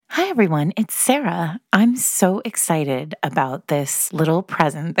Hi, everyone. It's Sarah. I'm so excited about this little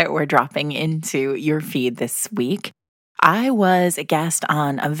present that we're dropping into your feed this week. I was a guest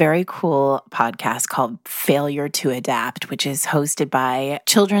on a very cool podcast called Failure to Adapt, which is hosted by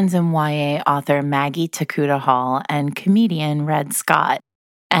children's and YA author Maggie Takuta Hall and comedian Red Scott.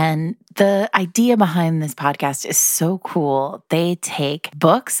 And the idea behind this podcast is so cool. They take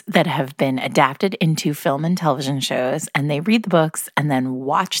books that have been adapted into film and television shows, and they read the books and then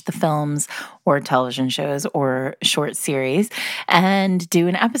watch the films or television shows or short series and do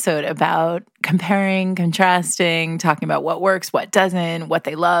an episode about comparing, contrasting, talking about what works, what doesn't, what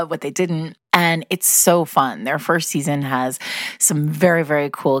they love, what they didn't. And it's so fun. Their first season has some very, very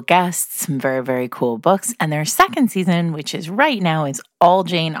cool guests, some very, very cool books. And their second season, which is right now, is all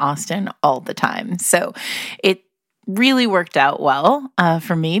Jane Austen all the time. So it really worked out well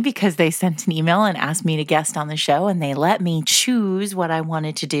for me because they sent an email and asked me to guest on the show, and they let me choose what I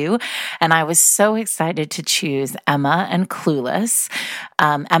wanted to do. And I was so excited to choose Emma and Clueless.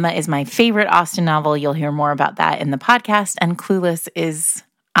 Emma is my favorite Austen novel. You'll hear more about that in the podcast. And Clueless is,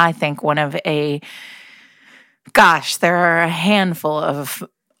 I think, there are a handful of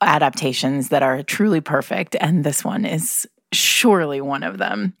adaptations that are truly perfect, and this one is surely one of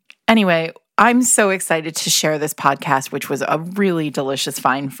them. Anyway, I'm so excited to share this podcast, which was a really delicious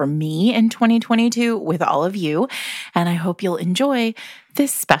find for me in 2022 with all of you, and I hope you'll enjoy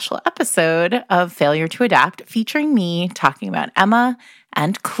this special episode of Failure to Adapt featuring me talking about Emma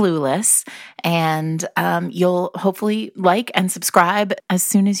and Clueless, and you'll hopefully like and subscribe as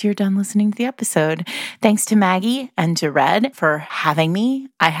soon as you're done listening to the episode. Thanks to Maggie and to Red for having me.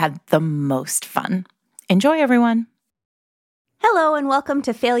 I had the most fun. Enjoy, everyone. Hello and welcome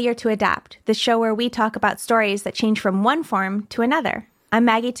to Failure to Adapt, the show where we talk about stories that change from one form to another. I'm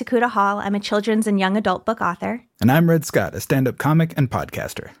Maggie Takuta Hall. I'm a children's and young adult book author. And I'm Red Scott, a stand-up comic and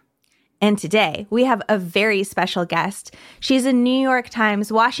podcaster. And today, we have a very special guest. She's a New York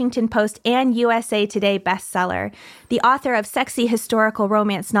Times, Washington Post, and USA Today bestseller, the author of sexy historical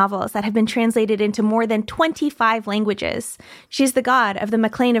romance novels that have been translated into more than 25 languages. She's the god of the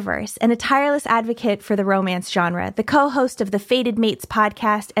MacLaneverse and a tireless advocate for the romance genre, the co-host of the Fated Mates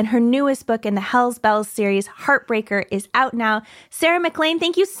podcast, and her newest book in the Hell's Bells series, Heartbreaker, is out now. Sarah MacLean,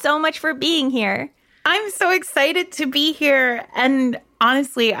 thank you so much for being here. I'm so excited to be here. And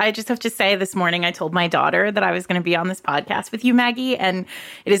honestly, I just have to say this morning, I told my daughter that I was going to be on this podcast with you, Maggie, and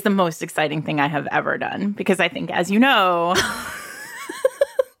it is the most exciting thing I have ever done because I think, as you know,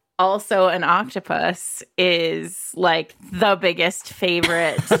 Also an Octopus is like the biggest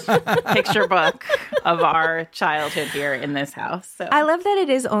favorite picture book of our childhood here in this house. So I love that it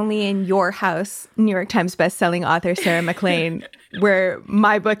is only in your house, New York Times bestselling author Sarah MacLean, where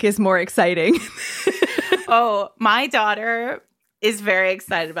my book is more exciting. Oh, my daughter is very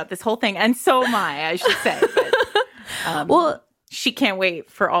excited about this whole thing. And so am I should say. But, well, she can't wait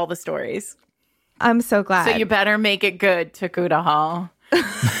for all the stories. I'm so glad. So you better make it good, Takuta Hall.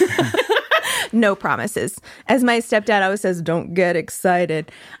 No promises. As my stepdad always says, don't get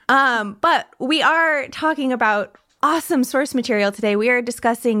excited. But we are talking about awesome source material today. We are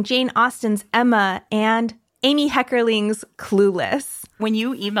discussing Jane Austen's Emma and Amy Heckerling's Clueless. When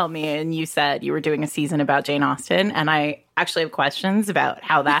you emailed me and you said you were doing a season about Jane Austen, and I actually have questions about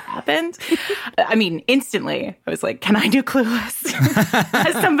how that happened. I mean, instantly, I was like, can I do Clueless?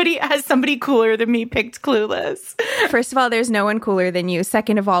 Has somebody cooler than me picked Clueless? First of all, there's no one cooler than you.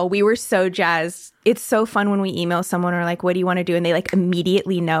 Second of all, we were so jazzed. It's so fun when we email someone or like, what do you want to do? And they like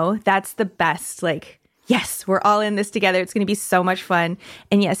immediately know. That's the best. Like, yes, we're all in this together. It's going to be so much fun.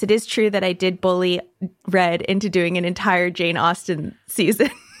 And yes, it is true that I did bully Red into doing an entire Jane Austen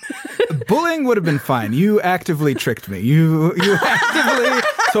season. Bullying would have been fine. You actively tricked me. You actively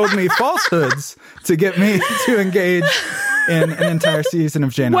told me falsehoods to get me to engage in an entire season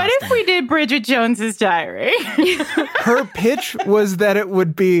of Jane Austen. What if we did Bridget Jones's Diary? Her pitch was that it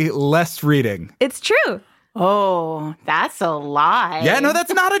would be less reading. It's true. Oh, that's a lie. Yeah, no,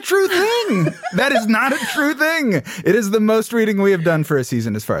 that's not a true thing. That is not a true thing. It is the most reading we have done for a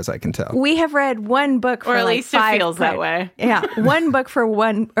season, as far as I can tell. We have read one book for or at like least five it feels that way. Yeah, one book for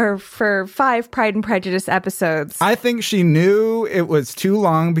 5 Pride and Prejudice episodes. I think she knew it was too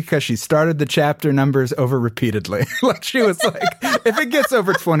long because she started the chapter numbers over repeatedly. Like she was like, if it gets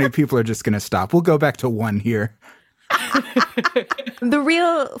over 20, people are just going to stop. We'll go back to 1 here. The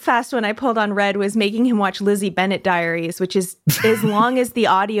real fast one I pulled on Red was making him watch Lizzie Bennet Diaries, which is as long as the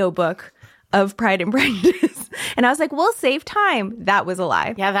audiobook of Pride and Prejudice. And I was like, we'll save time. That was a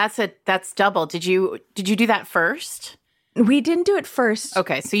lie. Yeah, that's double. Did you do that first? We didn't do it first.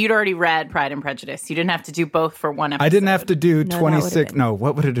 Okay, so you'd already read Pride and Prejudice. You didn't have to do both for one episode. I didn't have to do No, 26. No,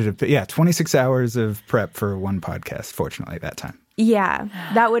 what would it have been? Yeah, 26 hours of prep for one podcast, fortunately, that time. Yeah,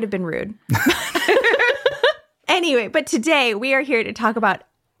 that would have been rude. Anyway, but today we are here to talk about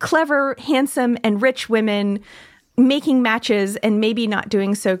clever, handsome, and rich women making matches and maybe not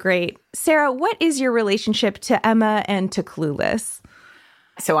doing so great. Sarah, what is your relationship to Emma and to Clueless?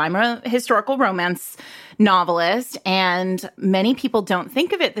 So I'm a historical romance novelist, and many people don't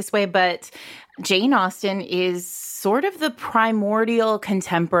think of it this way, but Jane Austen is sort of the primordial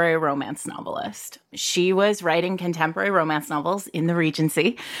contemporary romance novelist. She was writing contemporary romance novels in the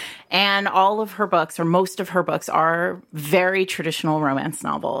Regency, and all of her books, or most of her books, are very traditional romance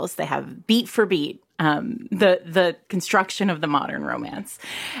novels. They have beat for beat the construction of the modern romance.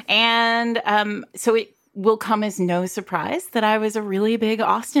 And so it will come as no surprise that I was a really big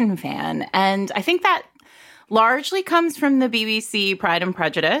Austen fan. And I think that largely comes from the BBC Pride and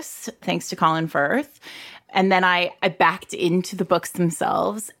Prejudice, thanks to Colin Firth. And then I backed into the books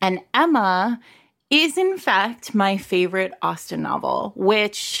themselves. And Emma is, in fact, my favorite Austen novel,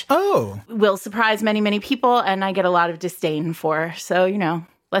 which will surprise many, many people, and I get a lot of disdain for. So,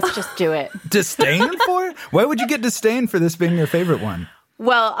 let's just do it. Disdain for? Why would you get disdain for this being your favorite one?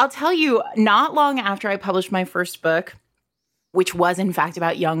 Well, I'll tell you, not long after I published my first book, which was in fact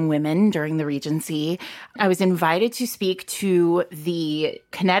about young women during the Regency, I was invited to speak to the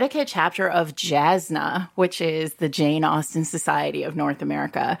Connecticut chapter of JASNA, which is the Jane Austen Society of North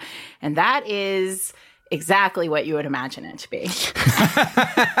America. And that is exactly what you would imagine it to be.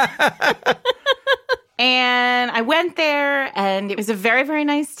 And I went there, and it was a very, very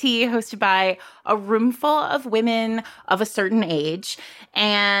nice tea hosted by a room full of women of a certain age.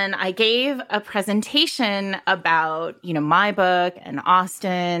 And I gave a presentation about, my book and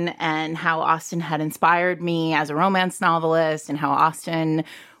Austen, and how Austen had inspired me as a romance novelist, and how Austen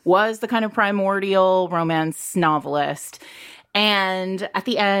was the kind of primordial romance novelist. And at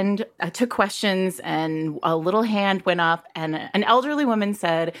the end, I took questions, and a little hand went up, and an elderly woman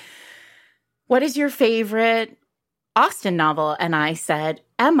said, "What is your favorite Austen novel?" And I said,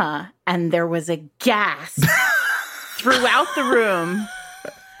 "Emma." And there was a gasp throughout the room.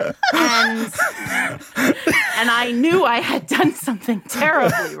 And I knew I had done something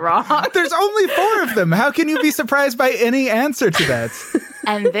terribly wrong. There's only 4 of them. How can you be surprised by any answer to that?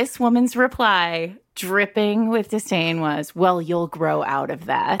 And this woman's reply, dripping with disdain, was, "Well, you'll grow out of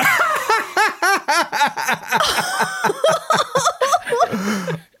that."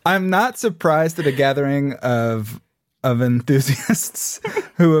 I'm not surprised at a gathering of enthusiasts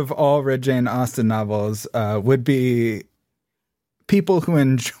who have all read Jane Austen novels would be people who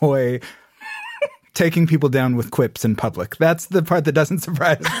enjoy taking people down with quips in public. That's the part that doesn't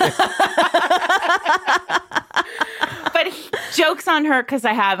surprise me. But joke's on her, because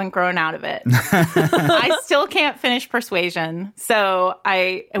I haven't grown out of it. I still can't finish Persuasion. So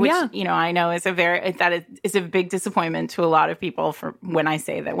I know is a big disappointment to a lot of people for when I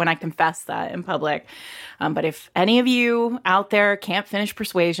say that, when I confess that in public. But if any of you out there can't finish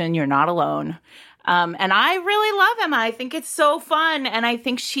Persuasion, you're not alone. And I really love Emma. I think it's so fun. And I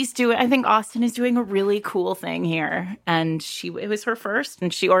think I think Austen is doing a really cool thing here. And it was her first,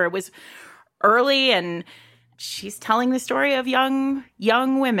 it was early, and she's telling the story of young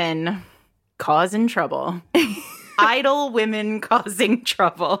women causing trouble. Idle women causing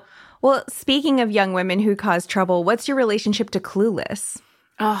trouble. Well, speaking of young women who cause trouble, what's your relationship to Clueless?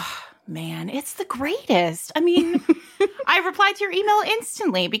 Oh, man, it's the greatest. I mean, I replied to your email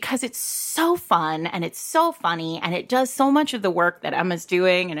instantly because it's so fun and it's so funny, and it does so much of the work that Emma's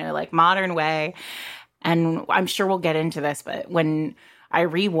doing in a modern way. And I'm sure we'll get into this, but when I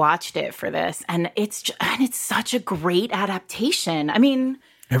rewatched it for this, and it's such a great adaptation. I mean,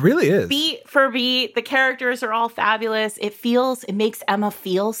 it really is. Beat for beat, the characters are all fabulous. It makes Emma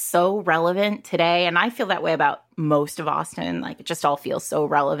feel so relevant today, and I feel that way about most of Austen. It just all feels so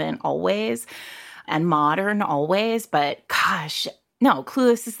relevant always, and modern always. But gosh, no,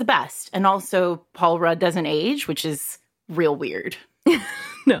 Clueless is the best. And also, Paul Rudd doesn't age, which is real weird.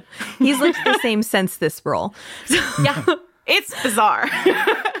 No, he's looked the same since this role. Yeah. It's bizarre.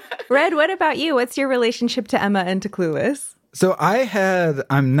 Red, what about you? What's your relationship to Emma and to Clueless? So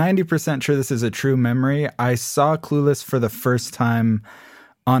I'm 90% sure this is a true memory. I saw Clueless for the first time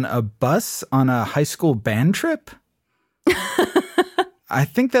on a bus on a high school band trip. I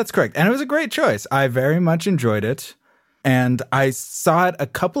think that's correct. And it was a great choice. I very much enjoyed it. And I saw it a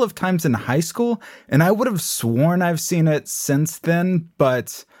couple of times in high school, and I would have sworn I've seen it since then,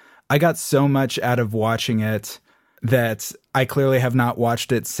 but I got so much out of watching it. that I clearly have not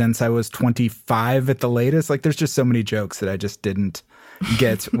watched it since I was 25 at the latest. Like, there's just so many jokes that I just didn't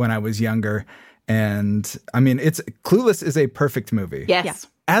get when I was younger. And I mean, Clueless is a perfect movie. Yes. Yeah.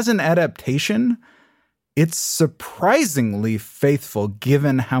 As an adaptation, it's surprisingly faithful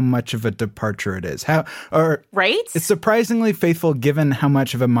given how much of a departure it is. Right? It's surprisingly faithful given how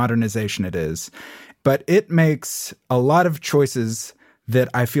much of a modernization it is. But it makes a lot of choices that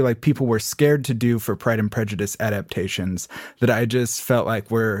I feel like people were scared to do for Pride and Prejudice adaptations that I just felt like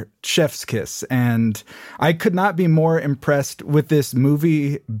were chef's kiss. And I could not be more impressed with this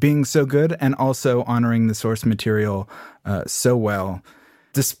movie being so good and also honoring the source material so well.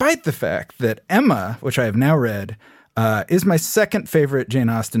 Despite the fact that Emma, which I have now read, is my second favorite Jane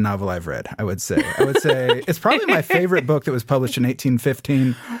Austen novel I've read, I would say. It's probably my favorite book that was published in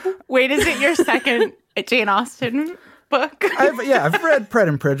 1815. Wait, is it your second Jane Austen book? I've read Pride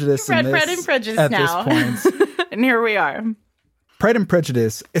and Prejudice. You've read Pride and Prejudice at now. this point. And here we are. Pride and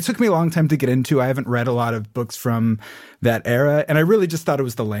Prejudice, it took me a long time to get into. I haven't read a lot of books from that era, and I really just thought it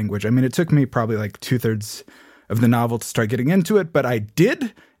was the language. I mean, it took me probably like 2/3 of the novel to start getting into it, but I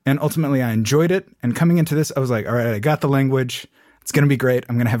did, and ultimately I enjoyed it. And coming into this, I was like, all right, I got the language. It's going to be great.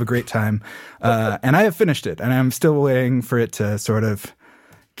 I'm going to have a great time. And I have finished it, and I'm still waiting for it to sort of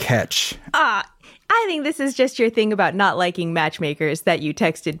catch. I think this is just your thing about not liking matchmakers that you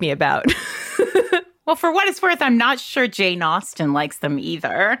texted me about. Well, for what it's worth, I'm not sure Jane Austen likes them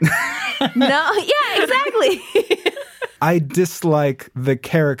either. No, yeah, exactly. I dislike the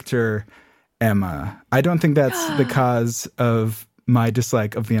character Emma. I don't think that's the cause of my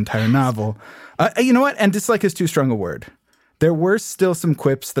dislike of the entire novel. You know what? And dislike is too strong a word. There were still some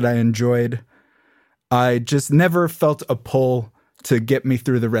quips that I enjoyed. I just never felt a pull to get me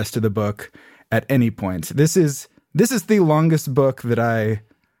through the rest of the book at any point. This is the longest book that I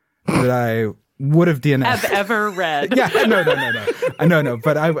would have DNF'd. Have ever read. Yeah, no.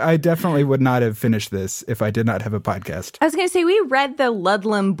 But I definitely would not have finished this if I did not have a podcast. I was going to say, we read the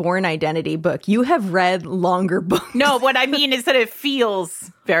Ludlam Born Identity book. You have read longer books. No, what I mean is that it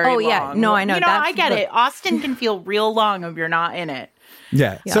feels very long. Oh, yeah. No, I know. I get it. Austen can feel real long if you're not in it.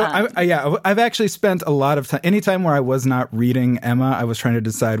 Yeah. So I've actually spent a lot of time. Anytime where I was not reading Emma, I was trying to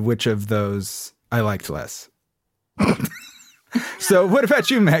decide which of those I liked less. So what about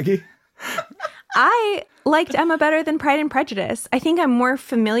you, Maggie? I liked Emma better than Pride and Prejudice. I think I'm more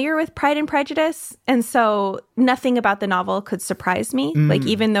familiar with Pride and Prejudice, and so nothing about the novel could surprise me. Like,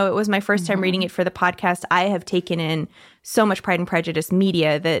 even though it was my first time reading it for the podcast, I have taken in so much Pride and Prejudice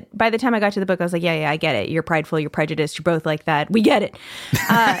media that by the time I got to the book, I was like, yeah, I get it. You're prideful, you're prejudiced, you're both like that. We get it.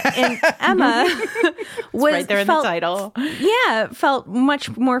 And Emma was right there in the title. Yeah, felt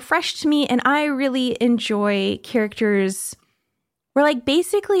much more fresh to me, and I really enjoy characters where, like,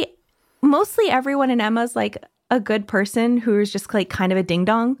 basically mostly everyone in Emma's like a good person who's just like kind of a ding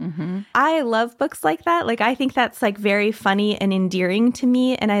dong. Mm-hmm. I love books like that. Like, I think that's like very funny and endearing to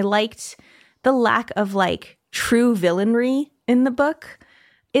me. And I liked the lack of like true villainry in the book.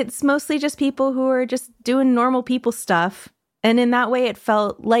 It's mostly just people who are just doing normal people stuff. And in that way, it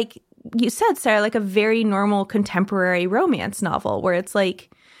felt like you said, Sarah, like a very normal contemporary romance novel where it's like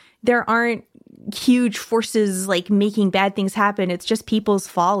there aren't huge forces like making bad things happen. It's just people's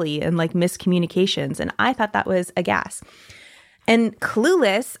folly and like miscommunications. And I thought that was a gas. And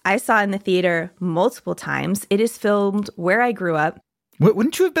Clueless, I saw in the theater multiple times. It is filmed where I grew up.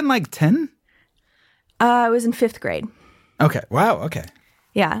 Wouldn't you have been like 10? I was in 5th grade. Okay. Wow. Okay.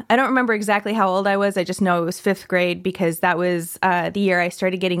 Yeah. I don't remember exactly how old I was. I just know it was 5th grade because that was the year I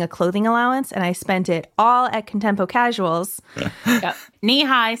started getting a clothing allowance, and I spent it all at Contempo Casuals. Yep.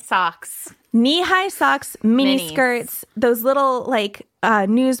 Knee-high socks. Knee-high socks, mini skirts, those little like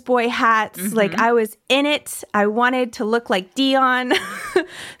newsboy hats. Mm-hmm. Like, I was in it. I wanted to look like Dion.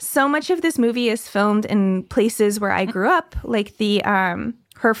 So much of this movie is filmed in places where I grew up. Like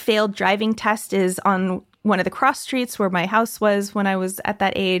her failed driving test is on one of the cross streets where my house was when I was at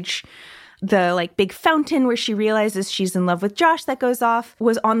that age. The like big fountain where she realizes she's in love with Josh that goes off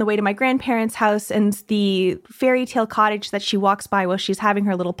was on the way to my grandparents' house, and the fairy tale cottage that she walks by while she's having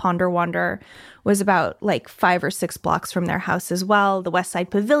her little ponder wander was about like 5 or 6 blocks from their house as well. The West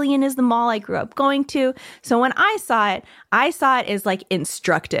Side Pavilion is the mall I grew up going to. So when I saw it as like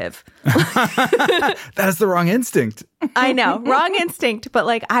instructive. That's the wrong instinct. I know, wrong instinct, but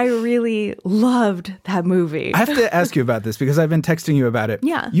like I really loved that movie. I have to ask you about this because I've been texting you about it.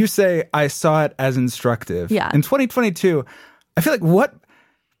 Yeah. You say I saw it as instructive. Yeah. In 2022, I feel like what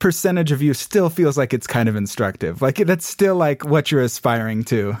percentage of you still feels like it's kind of instructive? Like that's still like what you're aspiring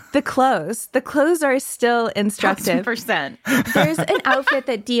to. The clothes are still instructive. 1,000%. There's an outfit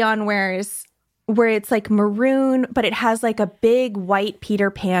that Dion wears where it's like maroon, but it has like a big white Peter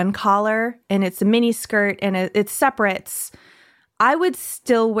Pan collar, and it's a mini skirt, and it separates. I would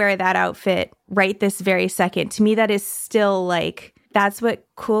still wear that outfit right this very second. To me, that is still like, that's what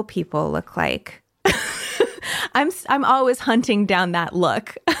cool people look like. I'm always hunting down that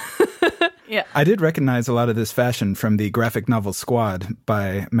look. Yeah. I did recognize a lot of this fashion from the graphic novel Squad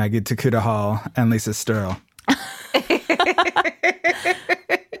by Maggie Takuta Hall and Lisa Sturl.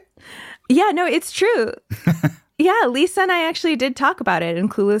 Yeah, no, it's true. Yeah, Lisa and I actually did talk about it, and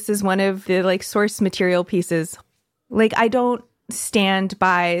Clueless is one of the like source material pieces. Like, I don't stand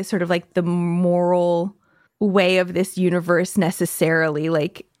by sort of like the moral way of this universe necessarily.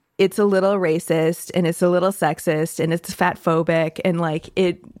 Like, it's a little racist and it's a little sexist and it's fat phobic, and like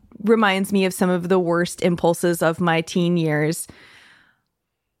it reminds me of some of the worst impulses of my teen years.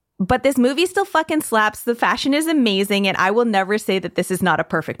 But this movie still fucking slaps. The fashion is amazing, and I will never say that this is not a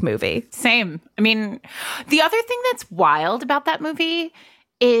perfect movie. Same. I mean, the other thing that's wild about that movie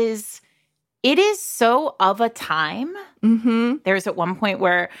is it is so of a time. Mm-hmm. There's at one point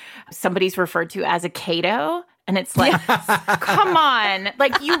where somebody's referred to as a Cato, and it's like, come on.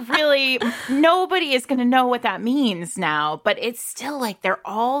 Like, you really, nobody is going to know what that means now. But it's still like they're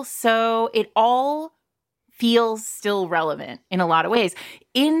all so, it all feels still relevant in a lot of ways,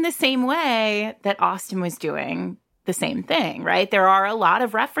 in the same way that Austen was doing the same thing, right? There are a lot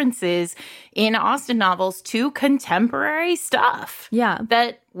of references in Austen novels to contemporary stuff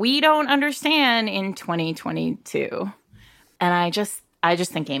that we don't understand in 2022. And I just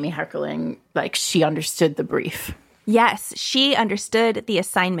think Amy Heckerling, like, she understood the brief. Yes, she understood the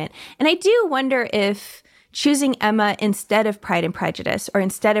assignment. And I do wonder if choosing Emma instead of Pride and Prejudice or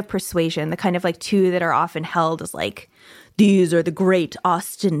instead of Persuasion, the kind of like two that are often held as like, these are the great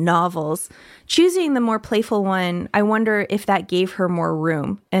Austen novels, choosing the more playful one, I wonder if that gave her more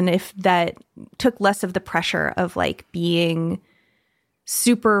room and if that took less of the pressure of like being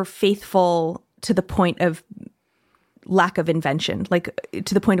super faithful to the point of lack of invention, like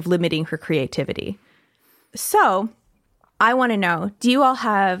to the point of limiting her creativity. So I want to know, do you all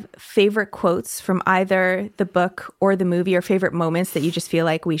have favorite quotes from either the book or the movie, or favorite moments that you just feel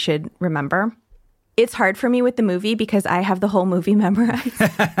like we should remember? It's hard for me with the movie because I have the whole movie memorized.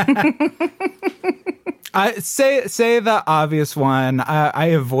 I say the obvious one. I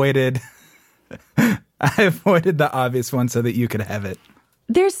avoided the obvious one so that you could have it.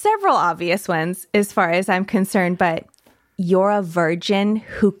 There's several obvious ones as far as I'm concerned, but you're a virgin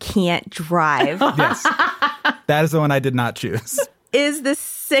who can't drive. Yes. That is the one I did not choose. Is the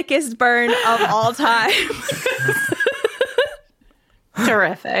sickest burn of all time.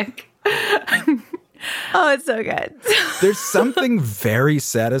 Terrific. Oh, it's so good. There's something very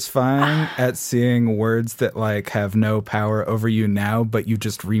satisfying at seeing words that like have no power over you now, but you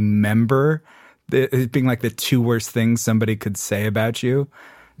just remember it being like the two worst things somebody could say about you.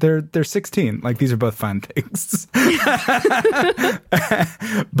 They're 16. Like, these are both fun things.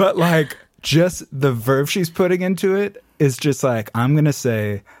 But like, just the verb she's putting into it is just like, I'm going to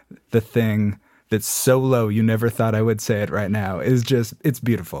say the thing that's so low you never thought I would say it right now. Is just, it's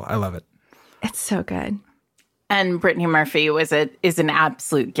beautiful. I love it. It's so good. And Brittany Murphy is an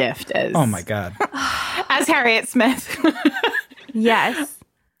absolute gift as, oh my God, as Harriet Smith. Yes.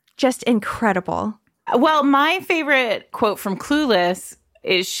 Just incredible. Well, my favorite quote from Clueless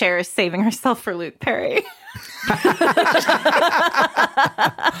is Cher saving herself for Luke Perry.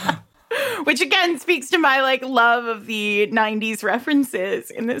 Which again speaks to my like love of the 90s references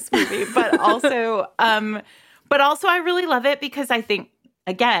in this movie, but also I really love it because I think,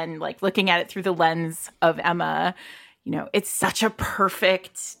 again, like looking at it through the lens of Emma, you know, it's such a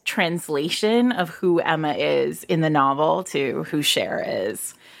perfect translation of who Emma is in the novel to who Cher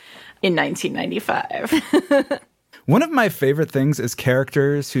is in 1995. One of my favorite things is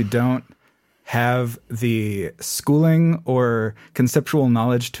characters who don't have the schooling or conceptual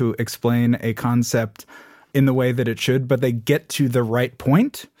knowledge to explain a concept in the way that it should, but they get to the right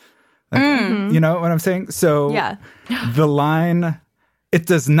point. Like, you know what I'm saying? So Yeah. The line, it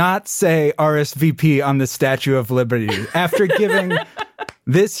does not say RSVP on the Statue of Liberty, after giving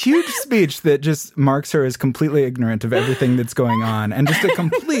this huge speech that just marks her as completely ignorant of everything that's going on and just a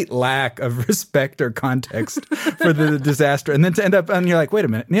complete lack of respect or context for the disaster. And then to end up, and you're like, wait a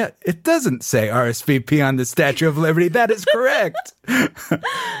minute. Yeah, it doesn't say RSVP on the Statue of Liberty. That is correct.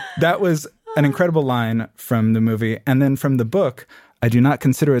 That was an incredible line from the movie. And then from the book, I do not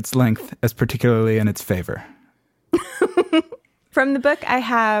consider its length as particularly in its favor. From the book,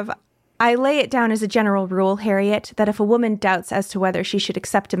 I lay it down as a general rule, Harriet, that if a woman doubts as to whether she should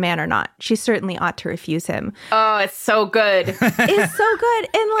accept a man or not, she certainly ought to refuse him. Oh, it's so good. It's so good.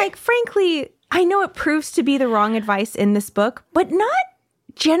 And like, frankly, I know it proves to be the wrong advice in this book, but not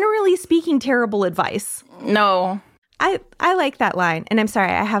generally speaking terrible advice. No. I like that line. And I'm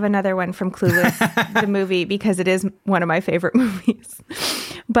sorry, I have another one from Clueless, the movie, because it is one of my favorite movies.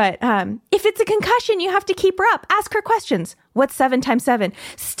 But if it's a concussion, you have to keep her up. Ask her questions. What's 7 times 7?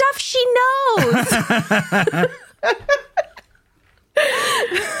 Stuff she knows.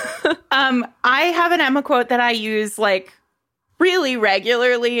 I have an Emma quote that I use like really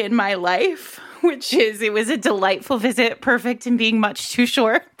regularly in my life, which is, it was a delightful visit, perfect in being much too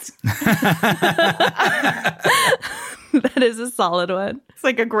short. That is a solid one. It's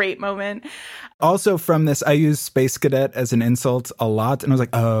like a great moment. Also from this, I use Space Cadet as an insult a lot. And I was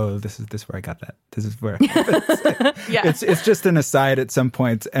like, oh, this is where I got that. This is where Yeah. It's just an aside at some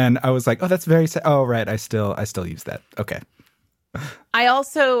point. And I was like, oh, that's very sad. Oh, right. I still use that. Okay. I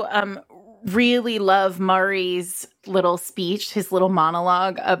also really love Murray's little speech, his little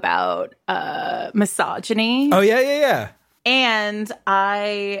monologue about misogyny. Oh, yeah. And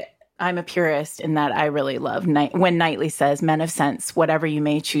I'm a purist in that I really love when Knightley says, men of sense, whatever you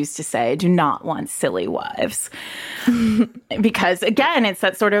may choose to say, do not want silly wives. Because, again, it's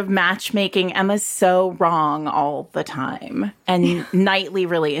that sort of matchmaking. Emma's so wrong all the time. And Knightley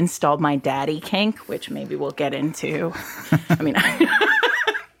really installed my daddy kink, which maybe we'll get into. I mean...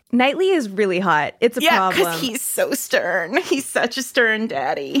 Knightley is really hot. It's a problem. Yeah, because he's so stern. He's such a stern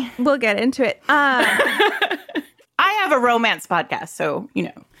daddy. We'll get into it. I have a romance podcast, so,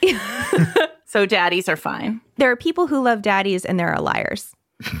 you know. So daddies are fine. There are people who love daddies and there are liars.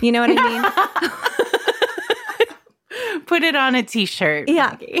 You know what I mean? Put it on a t-shirt.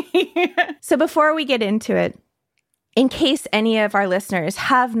 Yeah. So before we get into it, in case any of our listeners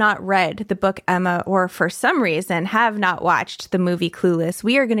have not read the book Emma, or for some reason have not watched the movie Clueless,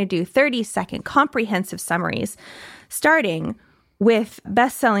 we are going to do 30-second comprehensive summaries, starting with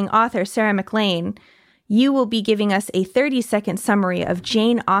best-selling author Sarah MacLean. You will be giving us a 30-second summary of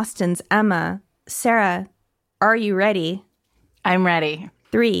Jane Austen's Emma. Sarah, are you ready? I'm ready.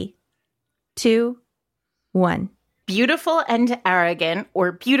 3, 2, 1. Beautiful and arrogant,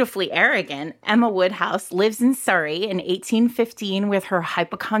 or beautifully arrogant, Emma Woodhouse lives in Surrey in 1815 with her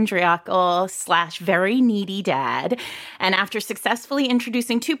hypochondriacal / very needy dad. And after successfully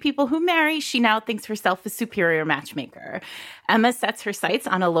introducing 2 people who marry, she now thinks herself a superior matchmaker. Emma sets her sights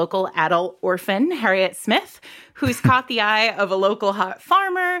on a local adult orphan, Harriet Smith, who's caught the eye of a local hot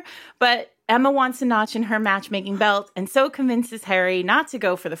farmer, but Emma wants a notch in her matchmaking belt and so convinces Harry not to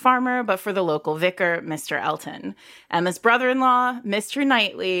go for the farmer, but for the local vicar, Mr. Elton. Emma's brother-in-law, Mr.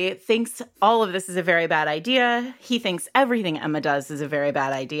 Knightley, thinks all of this is a very bad idea. He thinks everything Emma does is a very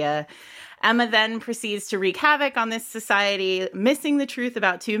bad idea. Emma then proceeds to wreak havoc on this society, missing the truth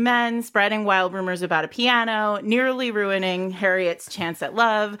about 2 men, spreading wild rumors about a piano, nearly ruining Harriet's chance at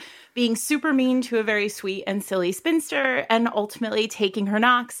love, being super mean to a very sweet and silly spinster, and ultimately taking her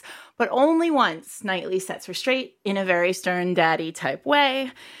knocks, but only once Knightley sets her straight in a very stern daddy type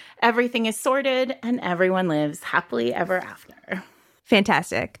way. Everything is sorted and everyone lives happily ever after.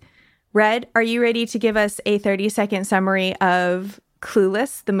 Fantastic. Red, are you ready to give us a 30-second summary of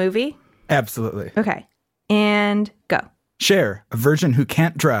Clueless, the movie? Absolutely. Okay. And go. Cher, a virgin who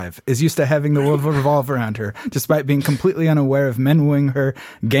can't drive, is used to having the world revolve around her, despite being completely unaware of men wooing her,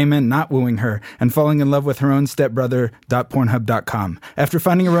 gay men not wooing her, and falling in love with her own stepbrother.pornhub.com. After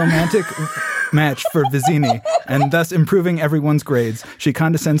finding a romantic match for Vizzini, and thus improving everyone's grades, she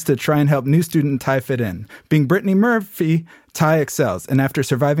condescends to try and help new student Ty fit in. Being Brittany Murphy, Ty excels, and after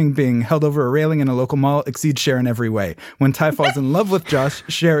surviving being held over a railing in a local mall, exceeds Cher in every way. When Ty falls in love with Josh,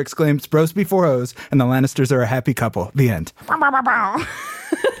 Cher exclaims, "Bros before hoes," and the Lannisters are a happy couple. The end. The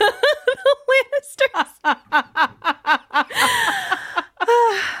Lannisters.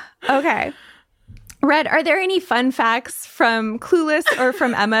 Okay. Red, are there any fun facts from Clueless or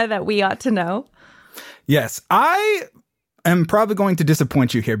from Emma that we ought to know? Yes, I am probably going to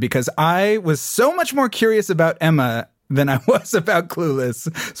disappoint you here because I was so much more curious about Emma than I was about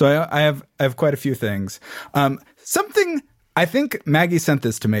Clueless. So I have quite a few things. Something, I think Maggie sent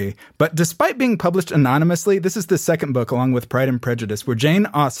this to me, but despite being published anonymously, this is the second book along with Pride and Prejudice where Jane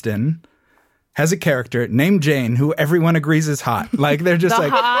Austen has a character named Jane who everyone agrees is hot. Like they're just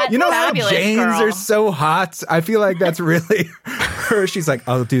like, hot, you know how Janes girl. are so hot? I feel like that's really her. She's like,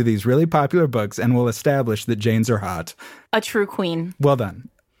 I'll do these really popular books and we'll establish that Janes are hot. A true queen. Well done.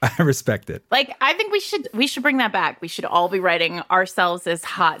 I respect it. Like, I think we should bring that back. We should all be writing ourselves as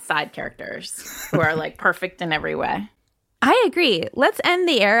hot side characters who are like perfect in every way. I agree. Let's end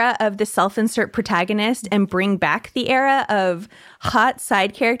the era of the self-insert protagonist and bring back the era of hot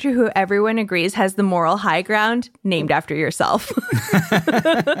side character who everyone agrees has the moral high ground, named after yourself.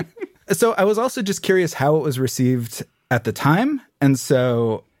 So I was also just curious how it was received at the time. And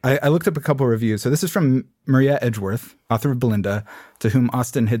so I looked up a couple of reviews. So this is from Maria Edgeworth, author of Belinda, to whom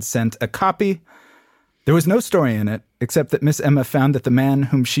Austen had sent a copy. There was no story in it, except that Miss Emma found that the man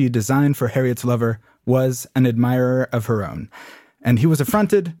whom she designed for Harriet's lover was an admirer of her own. And he was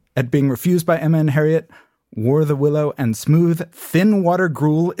affronted at being refused by Emma and Harriet. War the Willow and smooth, thin water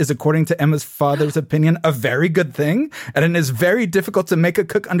gruel is, according to Emma's father's opinion, a very good thing. And it is very difficult to make a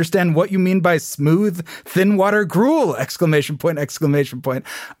cook understand what you mean by smooth, thin water gruel! ! I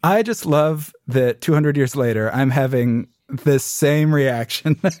just love that 200 years later, I'm having the same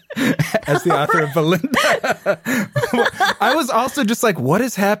reaction as the author of Belinda. I was also just like, what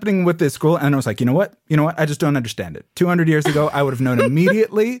is happening with this gruel? And I was like, you know what? I just don't understand it. 200 years ago, I would have known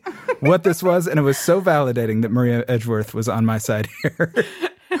immediately what this was. And it was so validating that Maria Edgeworth was on my side here.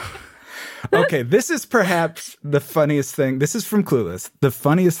 Okay, this is perhaps the funniest thing. This is from Clueless. The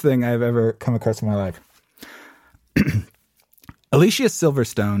funniest thing I've ever come across in my life. Alicia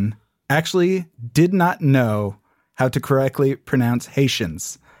Silverstone actually did not know how to correctly pronounce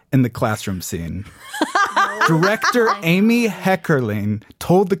Haitians in the classroom scene. Director Amy Heckerling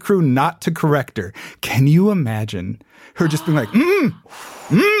told the crew not to correct her. Can you imagine her just being like,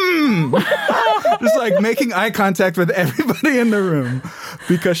 just like making eye contact with everybody in the room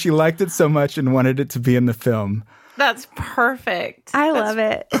because she liked it so much and wanted it to be in the film. That's perfect. I love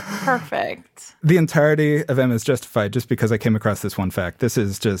it. Perfect. The entirety of Emma is justified just because I came across this one fact. This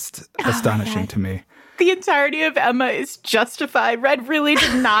is just astonishing to me. The entirety of Emma is justified. Red really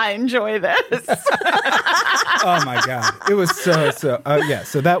did not enjoy this. Oh my God. It was so, so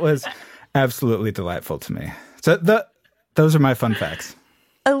that was absolutely delightful to me. So those are my fun facts.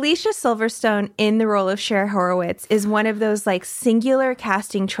 Alicia Silverstone in the role of Cher Horowitz is one of those like singular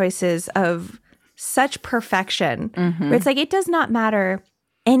casting choices of such perfection. Where it's like, it does not matter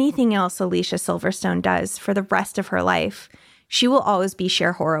anything else Alicia Silverstone does for the rest of her life. She will always be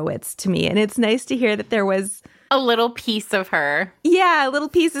Cher Horowitz to me. And it's nice to hear that there was a little piece of her. Yeah, little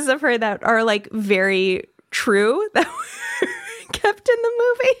pieces of her that are like very true that were kept in the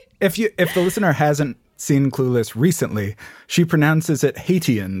movie. If the listener hasn't seen Clueless recently, she pronounces it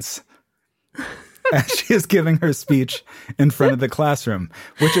Haitians as she is giving her speech in front of the classroom,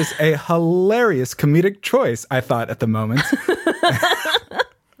 which is a hilarious comedic choice, I thought, at the moment.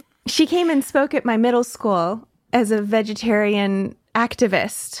 She came and spoke at my middle school as a vegetarian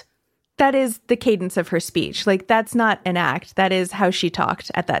activist. That is the cadence of her speech. Like, that's not an act. That is how she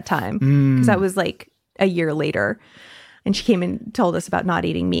talked at that time. Because that was like a year later. And she came and told us about not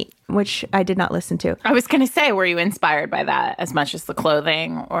eating meat, which I did not listen to. I was going to say, were you inspired by that as much as the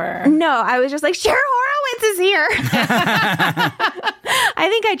clothing or? No, I was just like, Cher Horowitz is here. I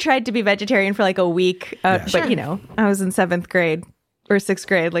think I tried to be vegetarian for like a week. But, you know, I was in 7th grade or 6th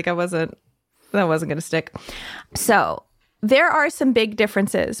grade. Like, that wasn't going to stick. So there are some big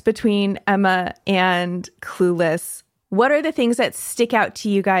differences between Emma and Clueless. What are the things that stick out to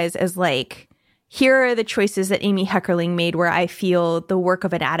you guys as like, here are the choices that Amy Heckerling made where I feel the work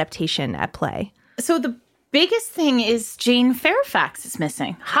of an adaptation at play? So the biggest thing is Jane Fairfax is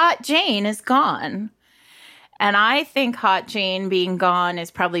missing. Hot Jane is gone. And I think Hot Jane being gone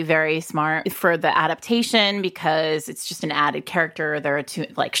is probably very smart for the adaptation because it's just an added character. There are two,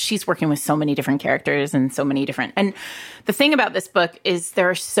 like, she's working with so many different characters and so many different. And the thing about this book is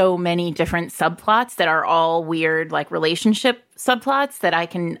there are so many different subplots that are all weird, like relationship subplots that I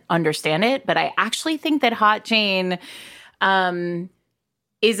can understand it. But I actually think that Hot Jane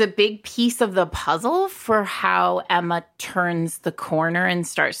is a big piece of the puzzle for how Emma turns the corner and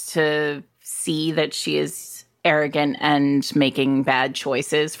starts to see that she is arrogant and making bad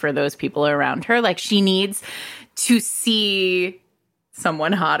choices for those people around her. Like, she needs to see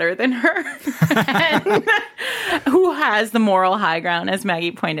someone hotter than her and who has the moral high ground, as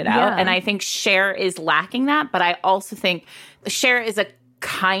Maggie pointed out. Yeah. And I think Cher is lacking that, but I also think Cher is a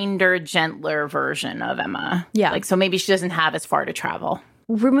kinder, gentler version of Emma. Yeah. Like, so maybe she doesn't have as far to travel.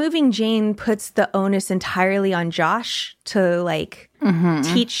 Removing Jane puts the onus entirely on Josh to like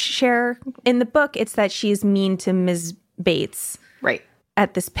teach Cher. In the book, it's that she's mean to Ms. Bates. Right.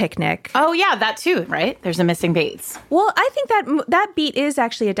 At this picnic. Oh, yeah, that too, right? There's a missing Bates. Well, I think that beat is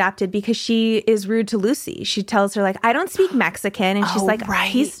actually adapted because she is rude to Lucy. She tells her, like, I don't speak Mexican. And she's like,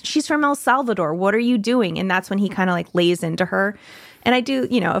 right. She's from El Salvador. What are you doing? And that's when he kind of like lays into her. And I do,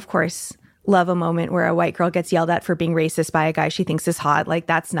 you know, of course, love a moment where a white girl gets yelled at for being racist by a guy she thinks is hot. Like,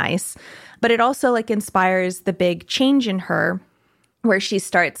 that's nice. But it also like inspires the big change in her where she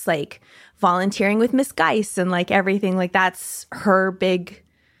starts like volunteering with Miss Geis and like everything. Like, that's her big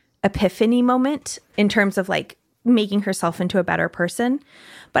epiphany moment in terms of like making herself into a better person.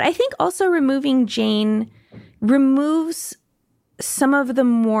 But I think also removing Jane removes some of the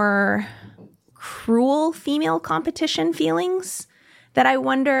more cruel female competition feelings that I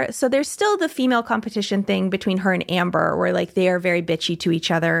wonder. So there's still the female competition thing between her and Amber, where like they are very bitchy to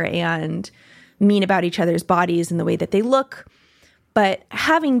each other and mean about each other's bodies and the way that they look. But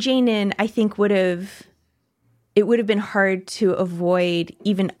having Jane in, I think would have been hard to avoid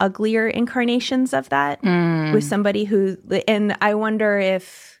even uglier incarnations of that with somebody who, and I wonder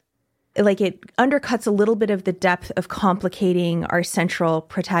if like it undercuts a little bit of the depth of complicating our central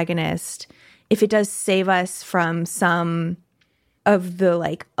protagonist, if it does save us from some of the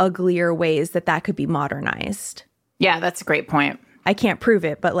like uglier ways that could be modernized. Yeah, that's a great point. I can't prove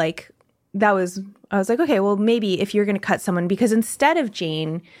it, but like I was like, okay, well, maybe if you're going to cut someone, because instead of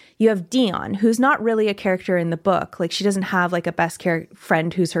Jane, you have Dion, who's not really a character in the book. Like she doesn't have like a best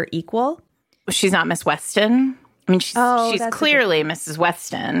friend who's her equal. She's not Miss Weston. I mean, she's clearly Mrs.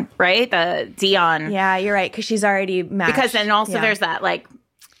 Weston, right? The Dion. Yeah, you're right, because she's already matched. Because then also there's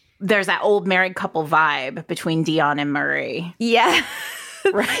that old married couple vibe between Dion and Murray. Yeah.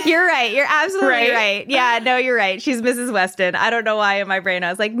 Right. You're right. You're absolutely right. Yeah, no, you're right. She's Mrs. Weston. I don't know why in my brain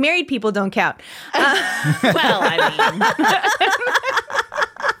I was like, married people don't count. Well,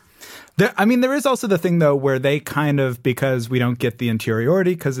 I mean, there is also the thing, though, where they kind of, because we don't get the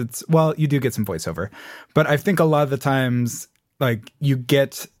interiority, because you do get some voiceover. But I think a lot of the times, like, you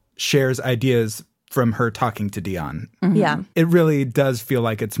get Cher's ideas from her talking to Dion. Mm-hmm. Yeah. It really does feel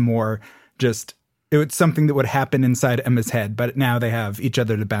like it's more just, it's something that would happen inside Emma's head, but now they have each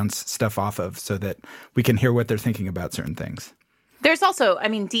other to bounce stuff off of so that we can hear what they're thinking about certain things. There's also, I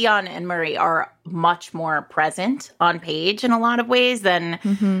mean, Dion and Murray are much more present on page in a lot of ways than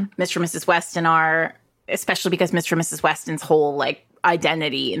Mr. and Mrs. Weston are, especially because Mr. and Mrs. Weston's whole, like,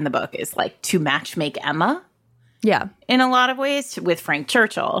 identity in the book is, like, to matchmake Emma. Yeah. In a lot of ways, with Frank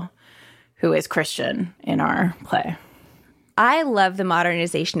Churchill, who is Christian in our play. I love the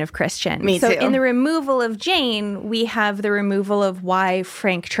modernization of Christian. Me too. So in the removal of Jane, we have the removal of why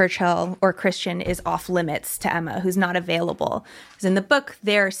Frank Churchill or Christian is off limits to Emma, who's not available. Because in the book,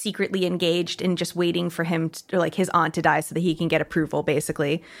 they're secretly engaged and just waiting for him to, like his aunt to die so that he can get approval,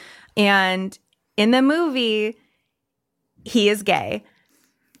 basically. And in the movie, he is gay.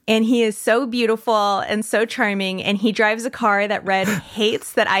 And he is so beautiful and so charming. And he drives a car that Red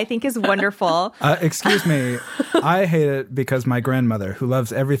hates that I think is wonderful. Excuse me. I hate it because my grandmother, who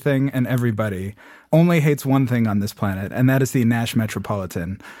loves everything and everybody, only hates one thing on this planet, and that is the Nash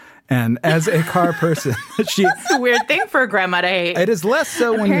Metropolitan. And as a car person, That's a weird thing for a grandma to hate. It is less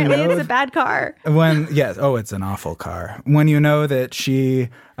so when Apparently you know... it's a bad car. It's an awful car. When you know that she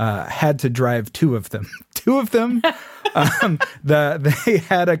had to drive two of them. They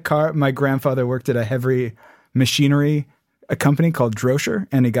had a car. My grandfather worked at a heavy machinery company called Droscher,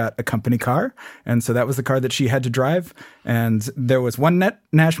 and he got a company car. And so that was the car that she had to drive. And there was one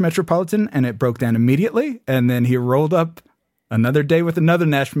Nash Metropolitan, and it broke down immediately. And then he rolled up another day with another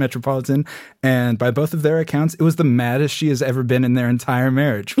Nash Metropolitan. And by both of their accounts, it was the maddest she has ever been in their entire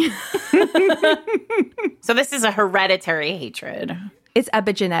marriage. So this is a hereditary hatred. It's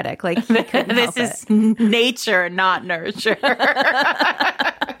epigenetic. Like this is nature, not nurture.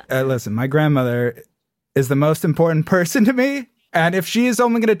 Listen, my grandmother is the most important person to me. And if she is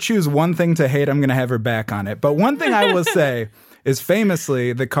only going to choose one thing to hate, I'm going to have her back on it. But one thing I will say is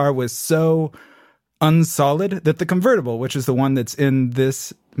famously, the car was so unsolid that the convertible, which is the one that's in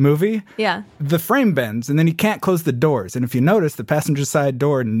this movie, the frame bends and then you can't close the doors. And if you notice, the passenger side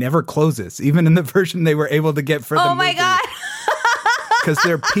door never closes, even in the version they were able to get for the movie. Oh my God. Because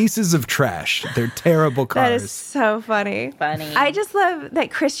they're pieces of trash. They're terrible cars. That is so funny. I just love that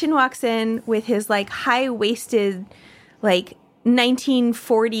Christian walks in with his like high-waisted, like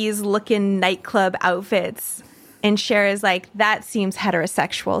 1940s looking nightclub outfits. And Cher is like, that seems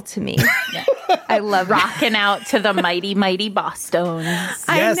heterosexual to me. Yeah. I love rocking out to the mighty, mighty Bosstones. Yes.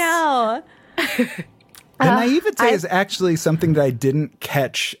 I know. And naivete is actually something that I didn't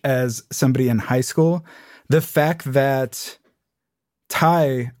catch as somebody in high school. The fact that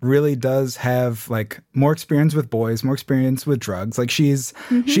Ty really does have like more experience with boys, more experience with drugs. Like she's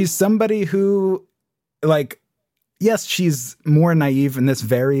somebody who, like, yes, she's more naive in this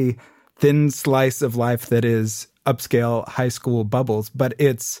very thin slice of life that is upscale high school bubbles, but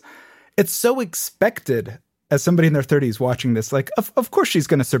it's so expected as somebody in their 30s watching this. Like, of course she's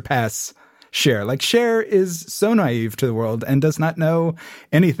going to surpass Cher. Like, Cher is so naive to the world and does not know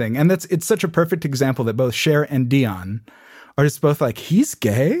anything. And it's such a perfect example that both Cher and Dion are just both like, he's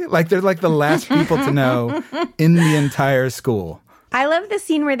gay? Like, they're like the last people to know in the entire school. I love the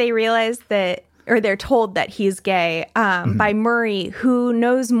scene where they realize that or they're told that he's gay, by Murray, who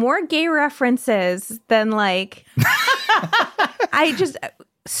knows more gay references than like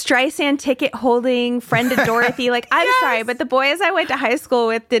Streisand ticket holding friend of Dorothy. Like, I'm sorry, but the boys I went to high school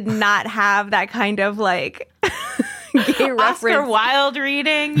with did not have that kind of like gay reference. Oscar Wilde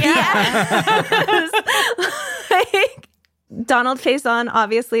reading. Yeah. Like, Donald Faison,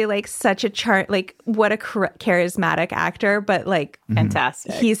 obviously, like such a like what a charismatic actor, but like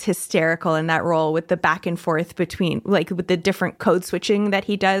fantastic. He's hysterical in that role with the back and forth between like with the different code switching that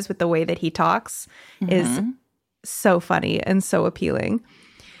he does with the way that he talks is so funny and so appealing.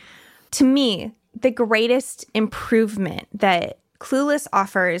 To me, the greatest improvement that Clueless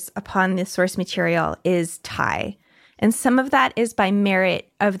offers upon the source material is Ty. And some of that is by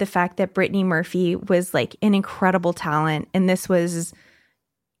merit of the fact that Brittany Murphy was like an incredible talent. And this was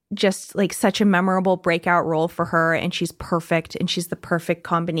just like such a memorable breakout role for her. And she's perfect. And she's the perfect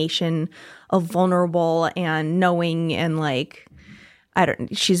combination of vulnerable and knowing and like,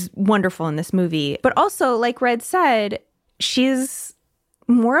 she's wonderful in this movie. But also, like Red said, she's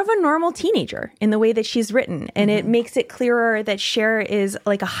more of a normal teenager in the way that she's written. And it makes it clearer that Cher is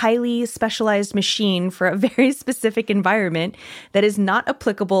like a highly specialized machine for a very specific environment that is not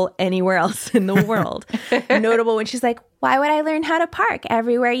applicable anywhere else in the world. Notable when she's like, why would I learn how to park?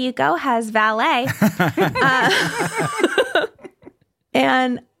 Everywhere you go has valet.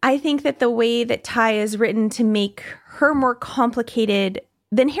 And I think that the way that Ty is written to make her more complicated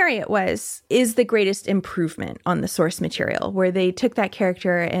than Harriet was is the greatest improvement on the source material, where they took that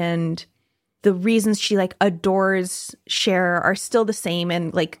character and the reasons she like adores Cher are still the same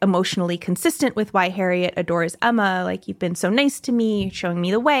and like emotionally consistent with why Harriet adores Emma. Like, you've been so nice to me, showing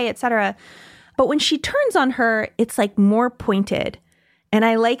me the way, etc. But when she turns on her, it's like more pointed. And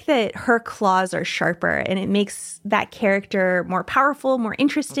I like that her claws are sharper, and it makes that character more powerful, more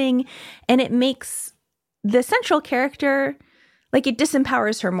interesting. And it makes the central character, like, it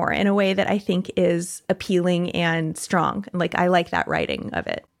disempowers her more in a way that I think is appealing and strong. Like, I like that writing of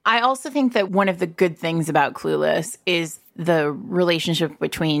it. I also think that one of the good things about Clueless is the relationship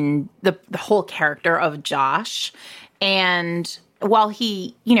between the whole character of Josh. And while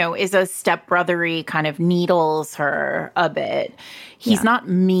he, you know, is a stepbrothery, kind of needles her a bit, he's not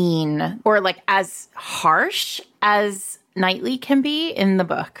mean or like as harsh as Knightley can be in the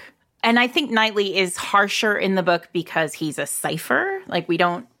book. And I think Knightley is harsher in the book because he's a cipher. Like, we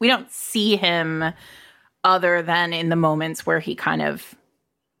don't see him other than in the moments where he kind of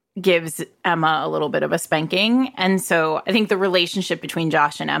gives Emma a little bit of a spanking. And so I think the relationship between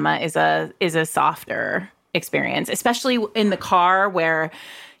Josh and Emma is a softer experience, especially in the car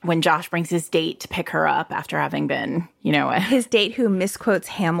when Josh brings his date to pick her up after having been, you know, his date who misquotes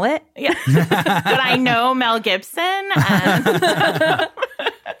Hamlet. Yeah. But I know Mel Gibson.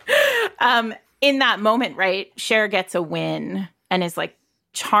 In that moment, right, Cher gets a win and is like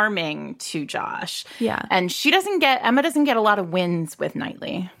charming to Josh. Yeah. And Emma doesn't get a lot of wins with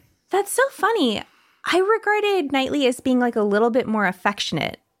Knightley. That's so funny. I regarded Knightley as being like a little bit more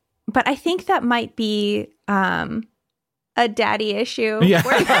affectionate, but I think that might be a daddy issue. Yeah.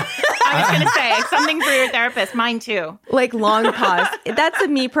 I was going to say, something for your therapist. Mine too. Like, long pause. That's a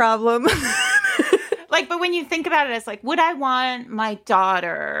me problem. Like, but when you think about it, it's like, would I want my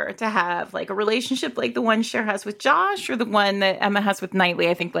daughter to have like a relationship like the one Cher has with Josh or the one that Emma has with Knightley?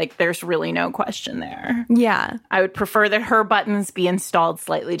 I think like there's really no question there. Yeah. I would prefer that her buttons be installed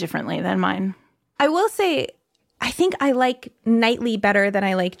slightly differently than mine. I will say, I think I like Knightley better than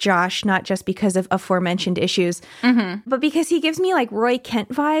I like Josh, not just because of aforementioned issues, but because he gives me like Roy Kent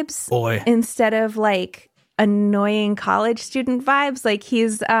vibes. Boy. Instead of like annoying college student vibes. Like,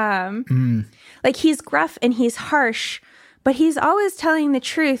 he's like, he's gruff and he's harsh, but he's always telling the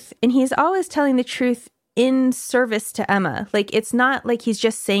truth, and he's always telling the truth in service to Emma. Like, it's not like he's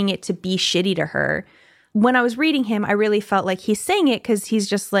just saying it to be shitty to her. When I was reading him, I really felt like he's saying it because he's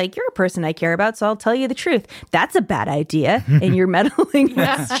just like, you're a person I care about, so I'll tell you the truth. That's a bad idea, and you're meddling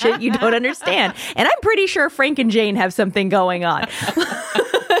with shit you don't understand. And I'm pretty sure Frank and Jane have something going on.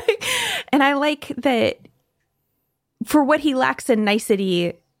 And I like that for what he lacks in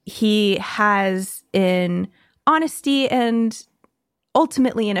nicety, he has in honesty and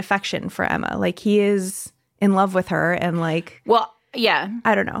ultimately in affection for Emma. Like, he is in love with her, and like, well, yeah,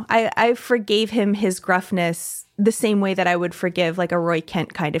 I don't know. I forgave him his gruffness the same way that I would forgive like a Roy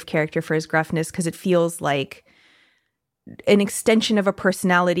Kent kind of character for his gruffness, because it feels like an extension of a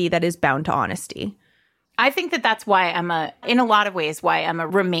personality that is bound to honesty. I think that that's why Emma, in a lot of ways, why Emma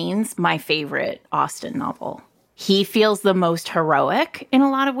remains my favorite Austen novel. He feels the most heroic in a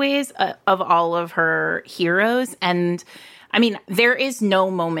lot of ways of all of her heroes. And I mean, there is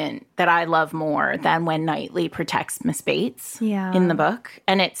no moment that I love more than when Knightley protects Miss Bates in the book.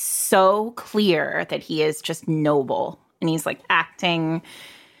 And it's so clear that he is just noble and he's like acting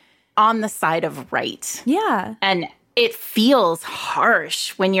on the side of right. Yeah. And it feels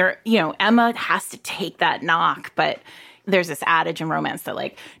harsh when you're, Emma has to take that knock. But there's this adage in romance that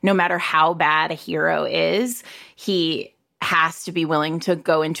like, no matter how bad a hero is, he has to be willing to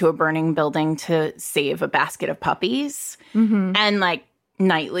go into a burning building to save a basket of puppies. Mm-hmm. And like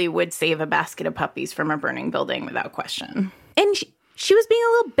Knightley would save a basket of puppies from a burning building without question. And she was being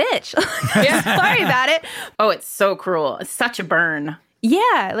a little bitch. Sorry about it. Oh, it's so cruel. It's such a burn.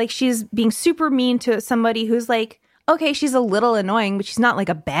 Yeah, like she's being super mean to somebody who's like, okay, she's a little annoying, but she's not like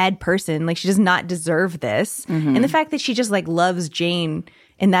a bad person. Like she does not deserve this. Mm-hmm. And the fact that she just like loves Jane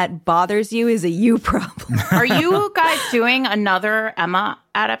and that bothers you is a you problem. Are you guys doing another Emma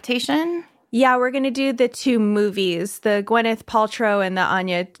adaptation? Yeah, we're going to do the 2 movies, the Gwyneth Paltrow and the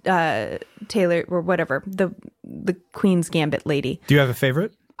Anya Taylor or whatever, the Queen's Gambit lady. Do you have a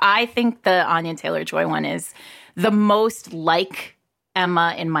favorite? I think the Anya Taylor-Joy one is the most like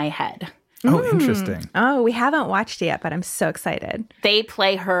Emma in my head. Oh, interesting. Oh, we haven't watched it yet, but I'm so excited. They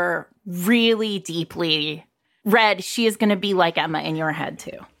play her really deeply. Red, she is going to be like Emma in your head,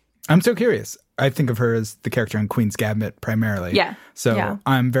 too. I'm so curious. I think of her as the character in Queen's Gambit primarily. Yeah. So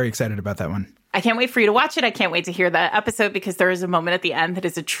I'm very excited about that one. I can't wait for you to watch it. I can't wait to hear the episode because there is a moment at the end that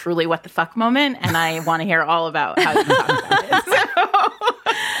is a truly what the fuck moment. And I want to hear all about how you talk about it. So.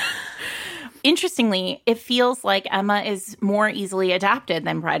 Interestingly, it feels like Emma is more easily adapted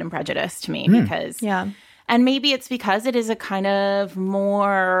than Pride and Prejudice to me because, and maybe it's because it is a kind of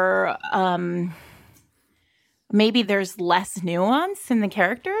more, maybe there's less nuance in the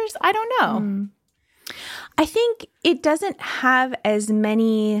characters. I don't know. I think it doesn't have as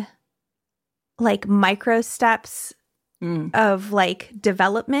many like micro steps of like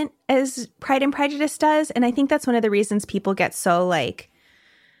development as Pride and Prejudice does. And I think that's one of the reasons people get so like,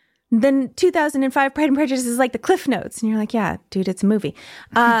 then 2005 Pride and Prejudice is like the Cliff Notes. And you're like, yeah, dude, it's a movie.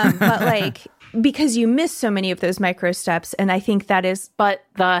 But like, because you miss so many of those micro steps. And I think that is. But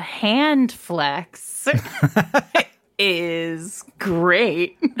the hand flex is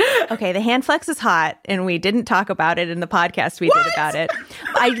great. Okay, the hand flex is hot. And we didn't talk about it in the podcast we did about it.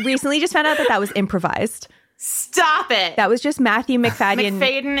 I recently just found out that was improvised. Stop it. That was just Matthew Macfadyen.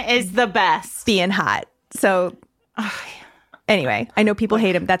 McFadyen is the best. Being hot. So. Anyway, I know people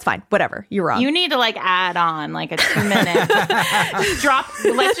hate him. That's fine. Whatever. You're wrong. You need to like add on like a 2-minute.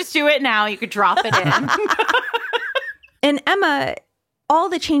 Let's just do it now. You could drop it in. And Emma, all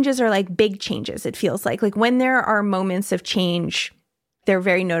the changes are like big changes, it feels like. Like when there are moments of change, they're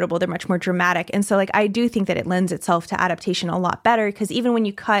very notable. They're much more dramatic. And so like I do think that it lends itself to adaptation a lot better because even when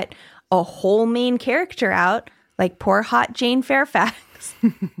you cut a whole main character out, like poor hot Jane Fairfax,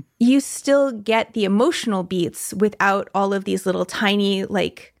 you still get the emotional beats without all of these little tiny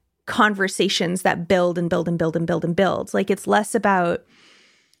like conversations that build and build and build and build and build. Like it's less about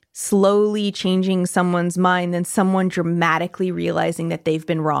slowly changing someone's mind than someone dramatically realizing that they've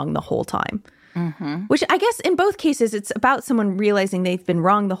been wrong the whole time. Mm-hmm. Which I guess in both cases, it's about someone realizing they've been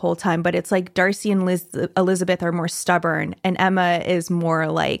wrong the whole time. But it's like Darcy and Elizabeth are more stubborn and Emma is more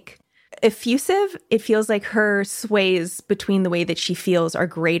like effusive. It feels like her sways between the way that she feels are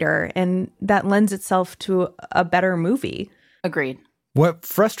greater, and that lends itself to a better movie. Agreed. What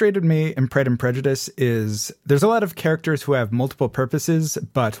frustrated me in Pride and Prejudice is there's a lot of characters who have multiple purposes,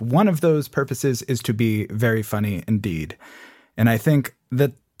 but one of those purposes is to be very funny indeed. And I think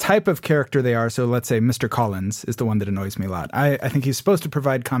the type of character they are, so let's say Mr. Collins is the one that annoys me a lot. I think he's supposed to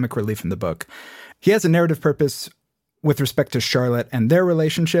provide comic relief in the book. He has a narrative purpose with respect to Charlotte and their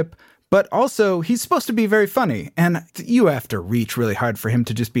relationship, but also he's supposed to be very funny. And you have to reach really hard for him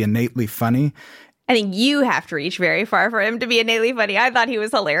to just be innately funny. I think you have to reach very far for him to be innately funny. I thought he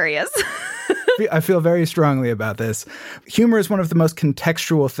was hilarious. I feel very strongly about this. Humor is one of the most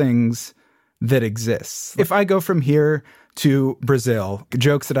contextual things that exists. If I go from here to Brazil,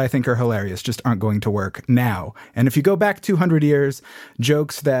 jokes that I think are hilarious just aren't going to work now. And if you go back 200 years,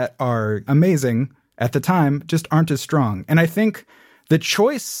 jokes that are amazing at the time just aren't as strong. And I think the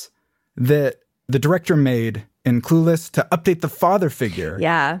choice that the director made in Clueless to update the father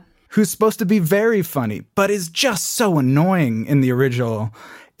figure, who's supposed to be very funny, but is just so annoying in the original,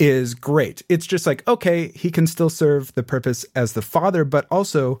 is great. It's just like, okay, he can still serve the purpose as the father, but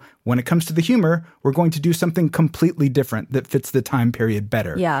also when it comes to the humor, we're going to do something completely different that fits the time period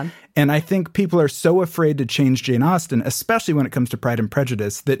better. Yeah. And I think people are so afraid to change Jane Austen, especially when it comes to Pride and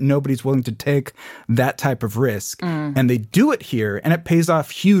Prejudice, that nobody's willing to take that type of risk. And they do it here, and it pays off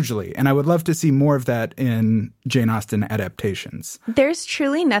hugely. And I would love to see more of that in Jane Austen adaptations. There's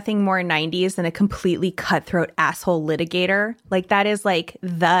truly nothing more 90s than a completely cutthroat asshole litigator. Like, that is like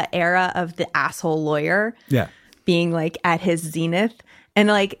the era of the asshole lawyer being like at his zenith. And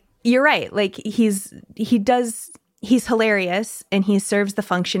like, you're right. Like, he's hilarious and he serves the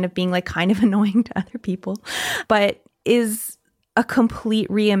function of being like kind of annoying to other people, but is a complete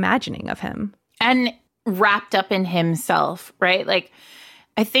reimagining of him. And wrapped up in himself, right? Like,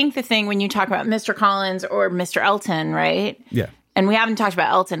 I think the thing when you talk about Mr. Collins or Mr. Elton, right? Yeah. And we haven't talked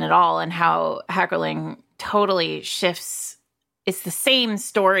about Elton at all and how Heckerling totally shifts. It's the same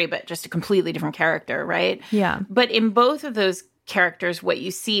story, but just a completely different character, right? Yeah. But in both of those characters, what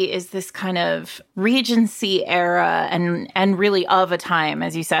you see is this kind of Regency era and really of a time,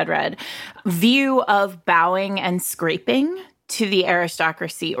 as you said, Red, view of bowing and scraping to the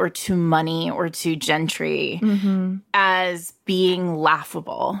aristocracy or to money or to gentry as being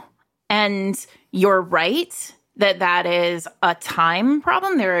laughable. And you're right that is a time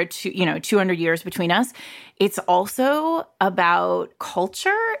problem. There are 200 years between us. It's also about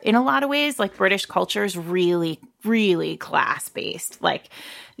culture in a lot of ways. Like, British culture is really, really class-based. Like,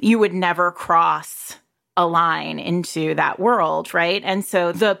 you would never cross a line into that world, right? And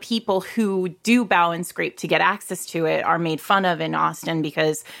so the people who do bow and scrape to get access to it are made fun of in Austen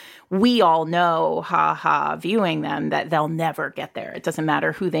because we all know, viewing them, that they'll never get there. It doesn't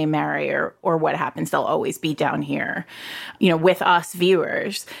matter who they marry or what happens. They'll always be down here, with us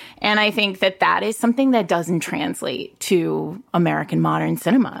viewers. And I think that is something that doesn't translate to American modern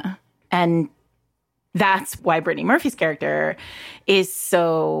cinema. And that's why Brittany Murphy's character is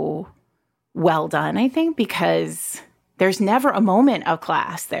so well done, I think, because there's never a moment of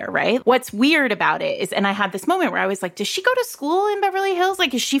class there, right? What's weird about it is, and I had this moment where I was like, does she go to school in Beverly Hills?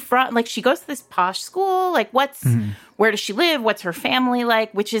 Like, is she from, like, she goes to this posh school? Like, where does she live? What's her family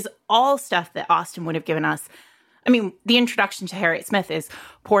like? Which is all stuff that Austen would have given us. I mean, the introduction to Harriet Smith is,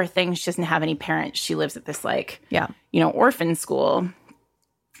 poor thing, she doesn't have any parents. She lives at this, orphan school.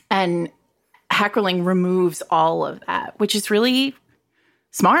 And Heckerling removes all of that, which is really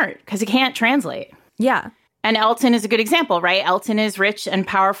smart because it can't translate. Yeah. And Elton is a good example, right? Elton is rich and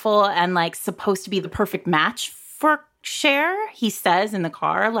powerful and like supposed to be the perfect match for Cher. He says in the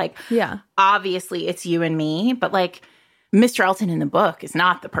car, like, obviously it's you and me, but like Mr. Elton in the book is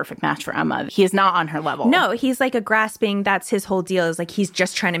not the perfect match for Emma. He is not on her level. No, he's like a grasping, that's his whole deal, is like he's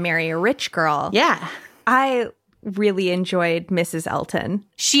just trying to marry a rich girl. Yeah. I really enjoyed Mrs. Elton.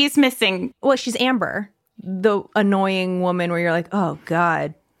 She's missing. Well, she's Amber, the annoying woman where you're like, oh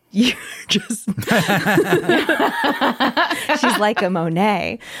God, you're just, she's like a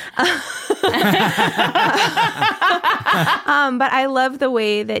Monet. But I love the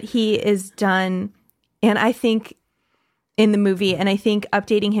way that he is done. And I think in the movie, and I think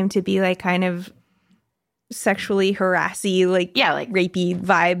updating him to be like kind of sexually harassy, like rapey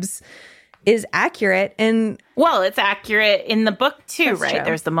vibes is accurate. And well, it's accurate in the book too, right? True.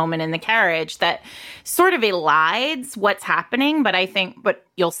 There's the moment in the carriage that sort of elides what's happening, but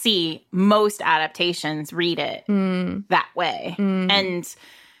you'll see most adaptations read it that way. And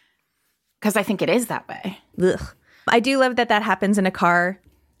because I think it is that way. Ugh. I do love that happens in a car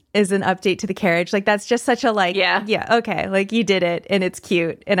is an update to the carriage. Like, that's just such a okay, like you did it and it's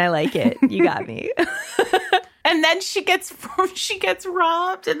cute and I like it. You got me. And then she gets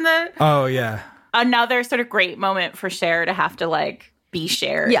robbed in the... Oh, yeah. Another sort of great moment for Cher to have to, like, be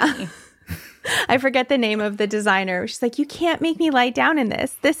Cher. Yeah. I forget the name of the designer. She's like, you can't make me lie down in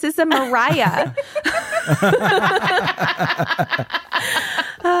this. This is a Mariah.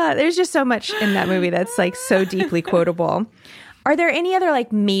 There's just so much in that movie that's, like, so deeply quotable. Are there any other,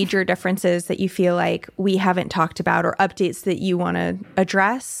 like, major differences that you feel like we haven't talked about or updates that you want to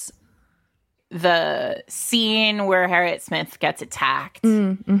address? The scene where Harriet Smith gets attacked.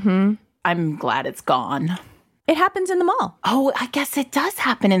 I'm glad it's gone. It happens in the mall. Oh, I guess it does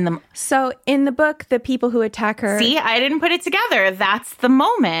happen in the... So in the book, the people who attack her... See, I didn't put it together. That's the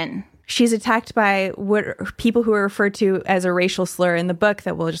moment. She's attacked by what people who are referred to as a racial slur in the book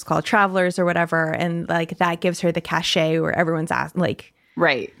that we'll just call travelers or whatever. And like that gives her the cachet where everyone's like...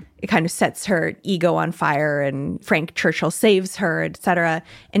 Right. It kind of sets her ego on fire and Frank Churchill saves her, etc.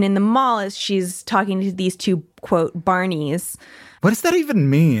 And in the mall, as she's talking to these two, quote, Barneys. What does that even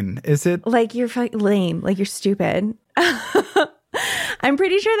mean? Is it... Like, you're lame. Like, you're stupid. I'm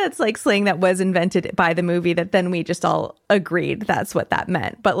pretty sure that's like slang that was invented by the movie that then we just all agreed that's what that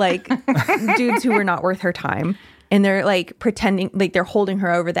meant. But like dudes who were not worth her time, and they're like pretending like they're holding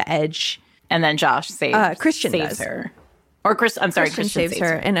her over the edge. And then Josh Christian saves does. her. Or Christian saves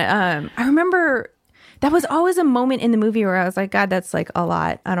her. And I remember that was always a moment in the movie where I was like, God, that's like a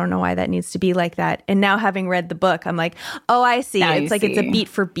lot. I don't know why that needs to be like that. And now having read the book, I'm like, oh, I see. Now it's like it's a beat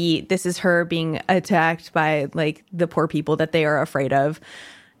for beat. This is her being attacked by like the poor people that they are afraid of.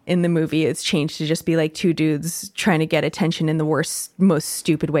 In the movie, it's changed to just be like two dudes trying to get attention in the worst, most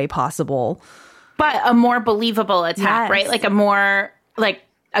stupid way possible. But a more believable attack, right? Like a more, like,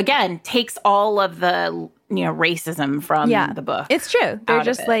 again, takes all of the, racism from the book. It's true. They're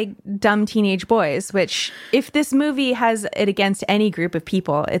just like dumb teenage boys, which if this movie has it against any group of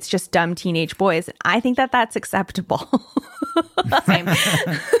people, it's just dumb teenage boys. I think that that's acceptable. Same.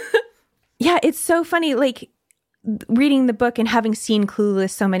 Yeah, it's so funny. Like, reading the book and having seen Clueless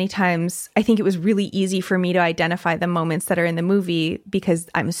so many times, I think it was really easy for me to identify the moments that are in the movie because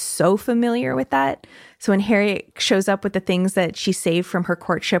I'm so familiar with that. So when Harriet shows up with the things that she saved from her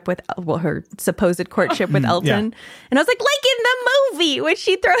courtship with, her supposed courtship with Elton, and I was like in the movie when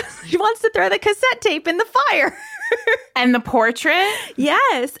she wants to throw the cassette tape in the fire. And the portrait?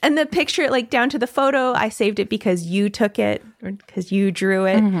 Yes. And the picture, like down to the photo, I saved it because you took it or because you drew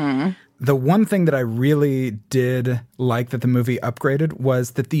it. Mm-hmm. The one thing that I really did like that the movie upgraded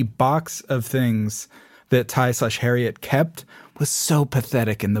was that the box of things that Ty/Harriet kept was so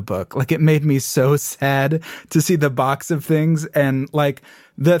pathetic in the book. Like, it made me so sad to see the box of things. And like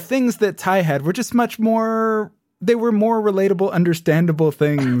the things that Ty had were just much more, they were more relatable, understandable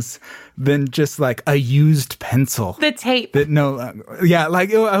things than just like a used pencil. The tape. That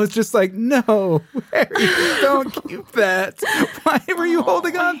I was just like, no, Harry, don't keep that. Why were you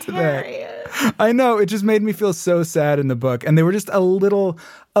holding on to that? I know, it just made me feel so sad in the book. And they were just a little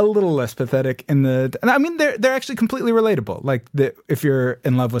less pathetic in the, and I mean, they're actually completely relatable. Like if you're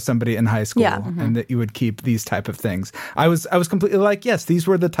in love with somebody in high school and that you would keep these type of things. I was completely like, yes, these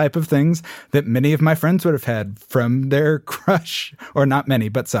were the type of things that many of my friends would have had from their crush, or not many,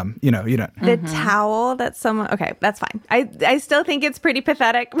 but some, you don't. The towel that someone, okay, that's fine. I still think it's pretty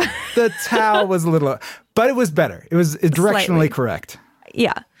pathetic. The towel was a little, but it was better. It was directionally Slightly. Correct.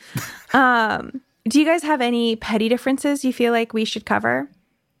 Yeah. Do you guys have any petty differences you feel like we should cover?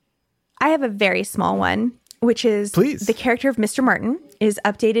 I have a very small one, which is the character of Mr. Martin is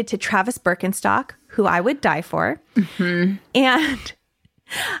updated to Travis Birkenstock, who I would die for. Mm-hmm. And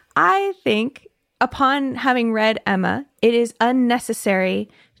I think upon having read Emma, it is unnecessary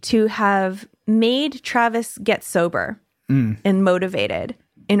to have made Travis get sober and motivated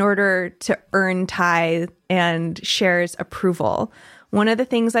in order to earn Ty and Cher's approval. One of the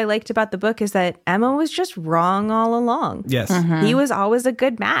things I liked about the book is that Emma was just wrong all along. Yes. Mm-hmm. He was always a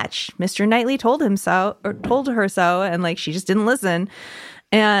good match. Mr. Knightley told him so, or told her so, and like she just didn't listen.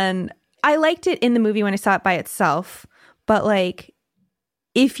 And I liked it in the movie when I saw it by itself. But like,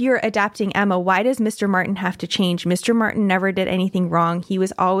 if you're adapting Emma, why does Mr. Martin have to change? Mr. Martin never did anything wrong. He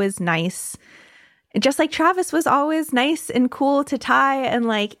was always nice. Just like Travis was always nice and cool to Ty and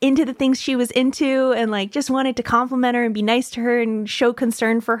like into the things she was into and like just wanted to compliment her and be nice to her and show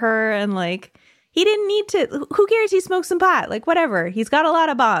concern for her. And like, he didn't need to, who cares? He smokes some pot, like whatever. He's got a lot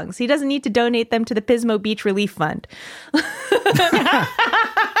of bongs. He doesn't need to donate them to the Pismo Beach Relief Fund.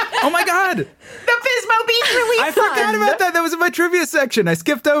 Oh my God. The Pismo Beach Relief I Fund. forgot about that. That was in my trivia section. I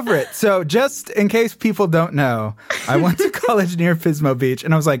skipped over it. So just in case people don't know, I went to college near Pismo Beach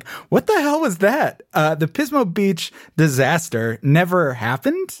and I was like, what the hell was that? The Pismo Beach disaster never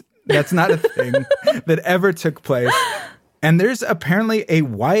happened. That's not a thing that ever took place. And there's apparently a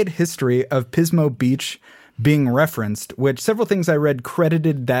wide history of Pismo Beach being referenced, which several things I read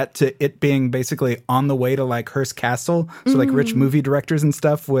credited that to it being basically on the way to like Hearst Castle. So like rich movie directors and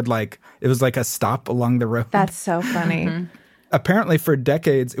stuff would like, it was like a stop along the road. That's so funny. Mm-hmm. Apparently for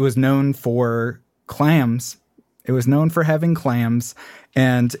decades, it was known for clams. It was known for having clams.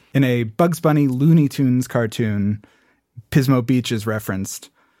 And in a Bugs Bunny Looney Tunes cartoon, Pismo Beach is referenced.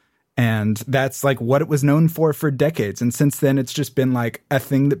 And that's like what it was known for decades. And since then, it's just been like a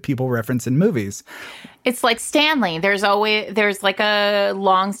thing that people reference in movies. It's like Stanley. There's like a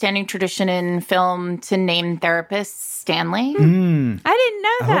long-standing tradition in film to name therapists Stanley. I didn't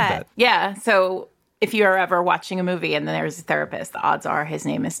know that. Yeah. So if you're ever watching a movie and then there's a therapist, the odds are his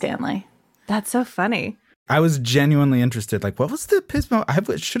name is Stanley. That's so funny. I was genuinely interested. Like, what was the Pismo?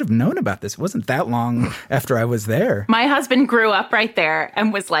 I should have known about this. It wasn't that long after I was there. My husband grew up right there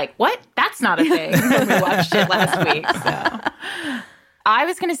and was like, what? That's not a thing when we watched it last week. So I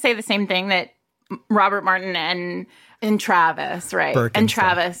was going to say the same thing, that Robert Martin and And Travis, right. And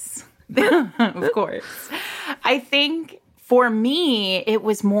Travis, of course. I think for me, it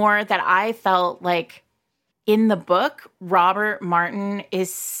was more that I felt like in the book, Robert Martin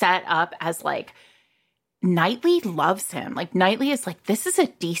is set up as like, Knightley loves him. Like, Knightley is like, this is a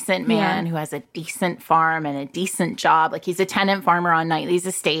decent man who has a decent farm and a decent job. Like, he's a tenant farmer on Knightley's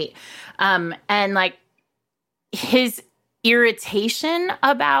estate. And like, his irritation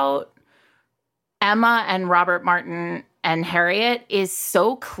about Emma and Robert Martin and Harriet is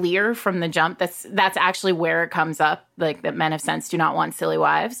so clear from the jump. That's actually where it comes up, like that men of sense do not want silly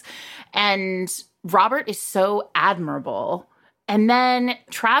wives. And Robert is so admirable. And then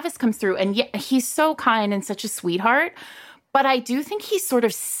Travis comes through, and he's so kind and such a sweetheart. But I do think he's sort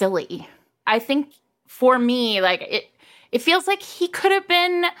of silly. I think for me, like it feels like he could have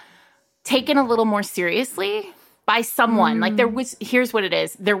been taken a little more seriously by someone. Like here's what it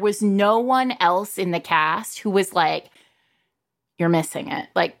is. There was no one else in the cast who was like, you're missing it.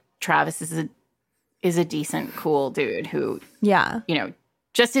 Like, Travis is a decent, cool dude who,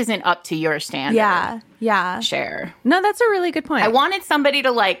 just isn't up to your standard. Yeah. Share. No, that's a really good point. I wanted somebody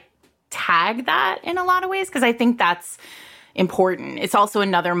to like tag that in a lot of ways because I think that's important. It's also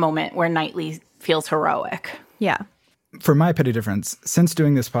another moment where Knightley feels heroic. Yeah. For my petty difference, since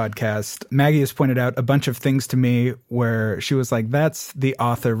doing this podcast, Maggie has pointed out a bunch of things to me where she was like, that's the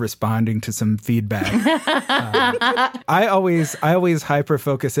author responding to some feedback. I always hyper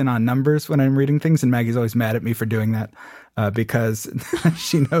focus in on numbers when I'm reading things, and Maggie's always mad at me for doing that because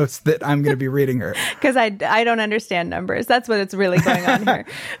she knows that I'm going to be reading her. Because I don't understand numbers. That's what's really going on here.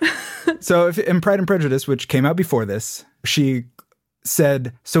 So in Pride and Prejudice, which came out before this, she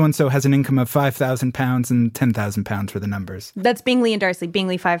said so-and-so has an income of £5,000 and £10,000 for the numbers. That's Bingley and Darcy.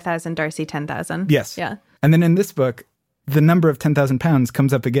 Bingley 5,000, Darcy 10,000. Yes. Yeah. And then in this book, the number of £10,000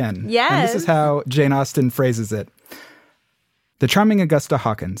 comes up again. Yes. And this is how Jane Austen phrases it. The charming Augusta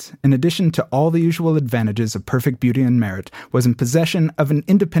Hawkins, in addition to all the usual advantages of perfect beauty and merit, was in possession of an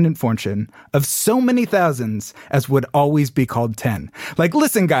independent fortune of so many thousands as would always be called 10. Like,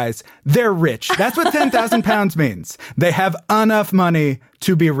 listen, guys, they're rich. That's what £10,000 means. They have enough money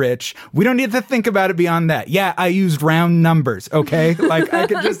to be rich. We don't need to think about it beyond that. Yeah, I used round numbers, okay? Like, I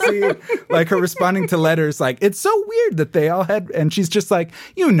could just see, like, her responding to letters like, it's so weird that they all had, and she's just like,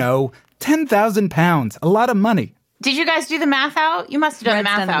 £10,000, a lot of money. Did you guys do the math out? You must have done the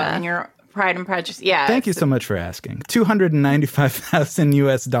math out in your Pride and Prejudice. Yeah. Thank you so much for asking. $295,000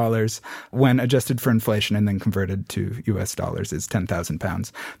 US when adjusted for inflation and then converted to US dollars is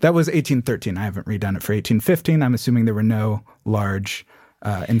 £10,000. That was 1813. I haven't redone it for 1815. I'm assuming there were no large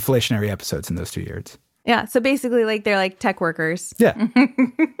inflationary episodes in those 2 years. Yeah. So basically, like, they're like tech workers. Yeah.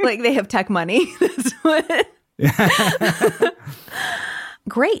 Like, they have tech money. That's what.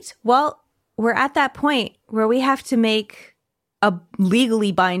 Great. Well, we're at that point where we have to make a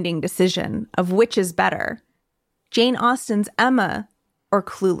legally binding decision of which is better, Jane Austen's Emma or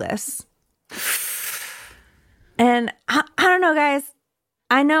Clueless. And I don't know, guys.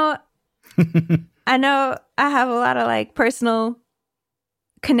 I know I have a lot of like personal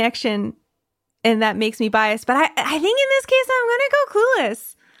connection and that makes me biased, but I think in this case, I'm going to go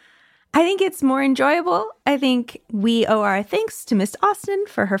Clueless. I think it's more enjoyable. I think we owe our thanks to Miss Austen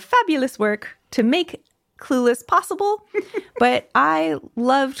for her fabulous work to make Clueless possible. But I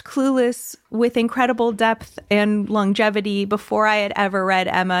loved Clueless with incredible depth and longevity before I had ever read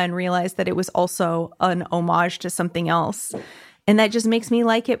Emma and realized that it was also an homage to something else. And that just makes me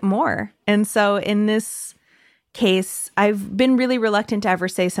like it more. And so in this case, I've been really reluctant to ever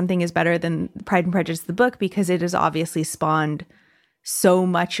say something is better than Pride and Prejudice, the book, because it has obviously spawned so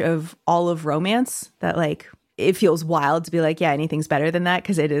much of all of romance that like it feels wild to be like, yeah, anything's better than that,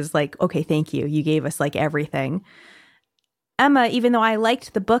 because it is like, okay, thank you. You gave us like everything. Emma, even though I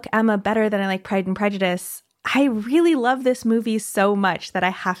liked the book Emma better than I like Pride and Prejudice, I really love this movie so much that I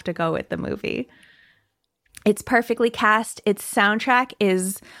have to go with the movie. It's perfectly cast. Its soundtrack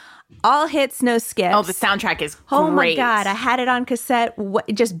is all hits, no skips. Oh, the soundtrack is great. Oh my God. I had it on cassette.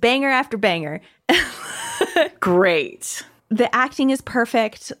 Just banger after banger. Great. The acting is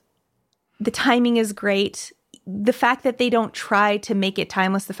perfect. The timing is great. The fact that they don't try to make it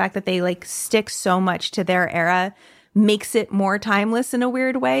timeless, the fact that they like stick so much to their era makes it more timeless in a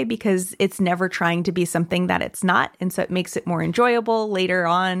weird way because it's never trying to be something that it's not. And so it makes it more enjoyable later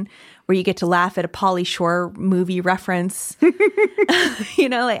on where you get to laugh at a Pauly Shore movie reference.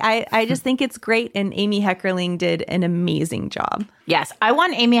 Like I just think it's great. And Amy Heckerling did an amazing job. Yes. I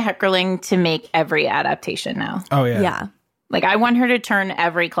want Amy Heckerling to make every adaptation now. Oh, yeah. Yeah. Like, I want her to turn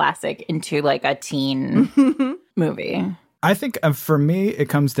every classic into, like, a teen movie. I think for me, it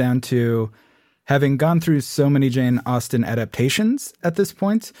comes down to having gone through so many Jane Austen adaptations at this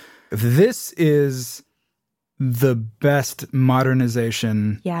point, this is the best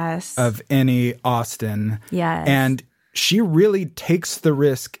modernization of any Austen. Yes. And she really takes the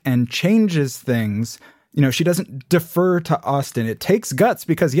risk and changes things. You know, she doesn't defer to Austen. It takes guts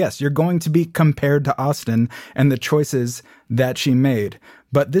because, yes, you're going to be compared to Austen and the choices that she made.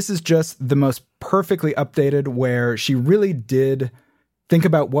 But this is just the most perfectly updated, where she really did think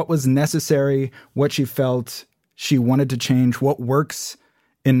about what was necessary, what she felt she wanted to change, what works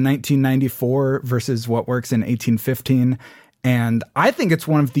in 1994 versus what works in 1815. And I think it's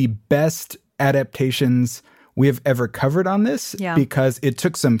one of the best adaptations we have ever covered on this because it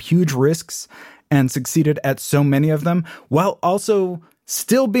took some huge risks and succeeded at so many of them while also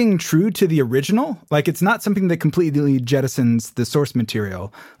still being true to the original. Like, it's not something that completely jettisons the source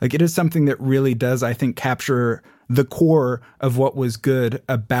material. Like, it is something that really does, I think, capture the core of what was good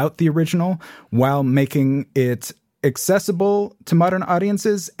about the original while making it accessible to modern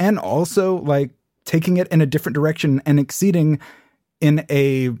audiences and also like taking it in a different direction and exceeding in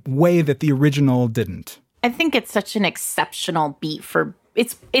a way that the original didn't. I think it's such an exceptional beat for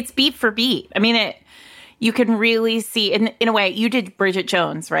it's beat for beat. I mean, you can really see in a way. You did Bridget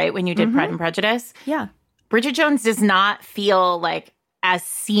Jones, right? When you did Pride and Prejudice, yeah. Bridget Jones does not feel like as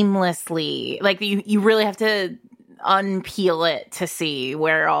seamlessly. Like you really have to unpeel it to see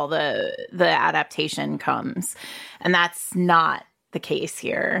where all the adaptation comes, and that's not the case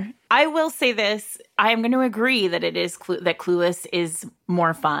here. I will say this: I am going to agree that it is that Clueless is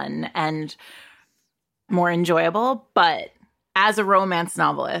more fun and more enjoyable, but as a romance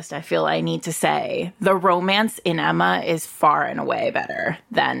novelist, I feel I need to say the romance in Emma is far and away better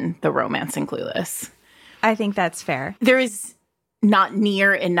than the romance in Clueless. I think that's fair. There is not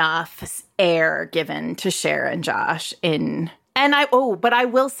near enough air given to Cher and Josh but I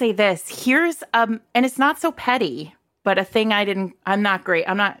will say this. Here's and it's not so petty, but a thing I'm not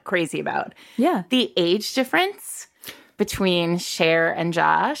crazy about. Yeah. The age difference between Cher and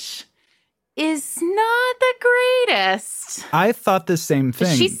Josh is not the greatest. I thought the same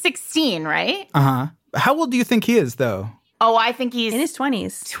thing. She's 16, right? Uh-huh. How old do you think he is, though? Oh, I think he's in his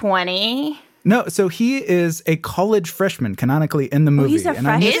 20s. 20. No, so he is a college freshman canonically in the movie. Oh, he's a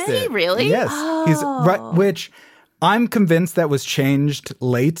freshman? Is he really? Yes. Oh. He's right, which I'm convinced that was changed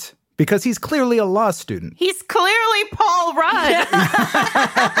late because he's clearly a law student. He's clearly Paul Rudd.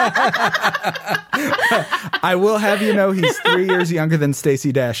 I will have you know he's 3 years younger than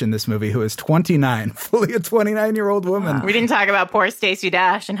Stacey Dash in this movie, who is 29, fully a 29-year-old woman. Wow. We didn't talk about poor Stacey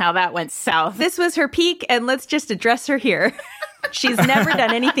Dash and how that went south. This was her peak, and let's just address her here. She's never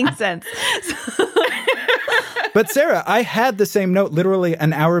done anything since. But Sarah, I had the same note literally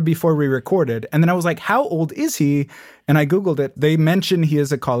an hour before we recorded. And then I was like, how old is he? And I Googled it. They mention he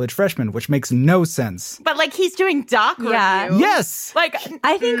is a college freshman, which makes no sense. But like he's doing doc review. Yes. Like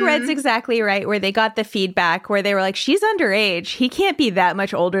I think Red's exactly right, where they got the feedback where they were like, she's underage. He can't be that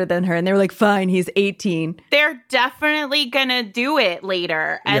much older than her. And they were like, fine, he's 18. They're definitely going to do it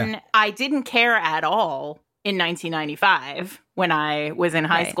later. And I didn't care at all in 1995 when I was in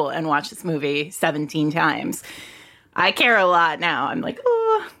high school and watched this movie 17 times. I care a lot now. I'm like,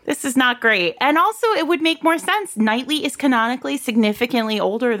 oh, this is not great. And also, it would make more sense. Knightley is canonically significantly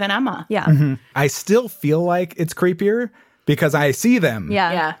older than Emma. Yeah. Mm-hmm. I still feel like it's creepier because I see them.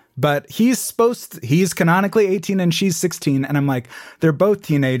 Yeah. But he's canonically 18 and she's 16. And I'm like, they're both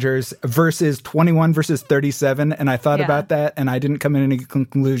teenagers versus 21 versus 37. And I thought about that and I didn't come to any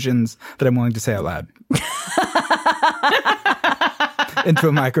conclusions that I'm willing to say out loud. Into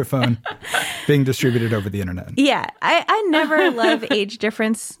a microphone being distributed over the internet. Yeah. I never love age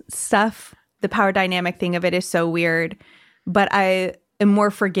difference stuff. The power dynamic thing of it is so weird. But I am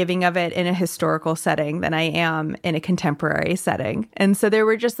more forgiving of it in a historical setting than I am in a contemporary setting. And so there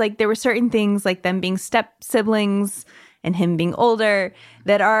were certain things like them being step siblings and him being older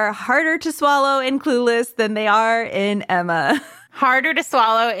that are harder to swallow in Clueless than they are in Emma. Harder to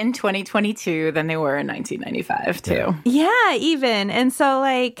swallow in 2022 than they were in 1995, too. Yeah, even. And so,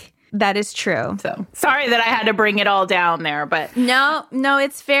 like, that is true. So, sorry that I had to bring it all down there, but... No,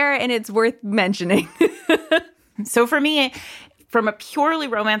 it's fair and it's worth mentioning. So for me, from a purely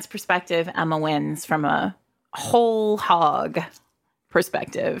romance perspective, Emma wins. From a whole hog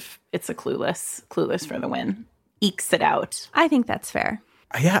perspective, it's a Clueless for the win. Ekes it out. I think that's fair.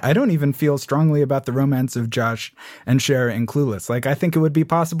 Yeah, I don't even feel strongly about the romance of Josh and Cher in Clueless. Like, I think it would be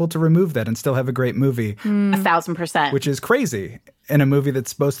possible to remove that and still have a great movie. 1,000%. Which is crazy in a movie that's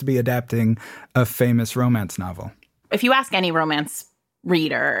supposed to be adapting a famous romance novel. If you ask any romance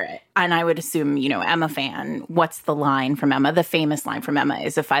reader, and I would assume, Emma fan, what's the line from Emma? The famous line from Emma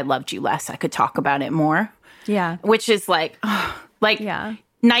is, if I loved you less, I could talk about it more. Yeah. Which is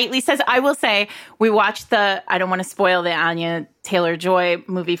Knightley says, I will say, we watched I don't want to spoil the Anya Taylor-Joy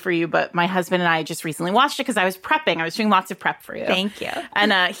movie for you, but my husband and I just recently watched it because I was prepping. I was doing lots of prep for you. Thank you.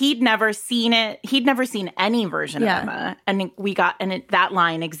 And he'd never seen it. He'd never seen any version of Emma. And that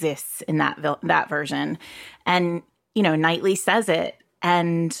line exists in that version. And, Knightley says it.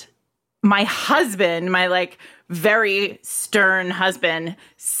 And my husband, my very stern husband,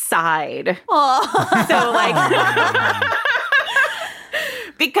 sighed. Oh. So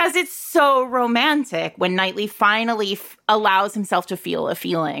because it's so romantic when Knightley finally allows himself to feel a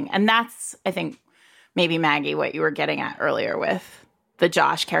feeling. And that's, I think, maybe, Maggie, what you were getting at earlier with the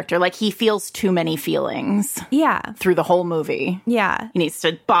Josh character. He feels too many feelings. Yeah. Through the whole movie. Yeah. He needs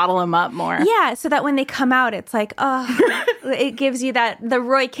to bottle them up more. Yeah, so that when they come out, it's it gives you the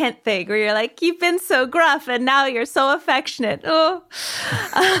Roy Kent thing where you're like, you've been so gruff and now you're so affectionate. Oh.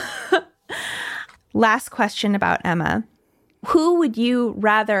 Last question about Emma. Who would you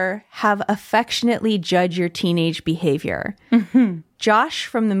rather have affectionately judge your teenage behavior? Mm-hmm. Josh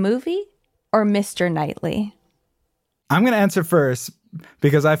from the movie or Mr. Knightley? I'm going to answer first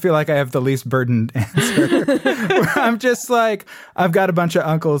because I feel like I have the least burdened answer. I'm just I've got a bunch of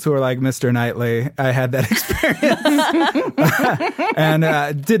uncles who are like Mr. Knightley. I had that experience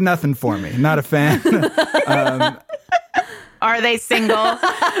and did nothing for me. Not a fan. Are they single?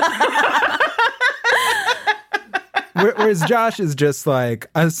 Whereas Josh is just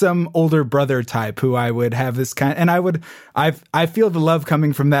some older brother type who I would have this kind, and I feel the love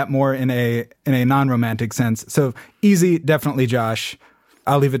coming from that more in a non-romantic sense. So easy, definitely Josh.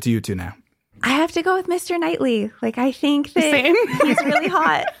 I'll leave it to you two now. I have to go with Mr. Knightley. I think that he's really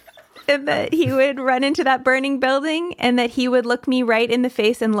hot, and that he would run into that burning building, and that he would look me right in the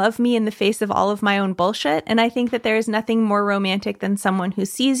face and love me in the face of all of my own bullshit. And I think that there is nothing more romantic than someone who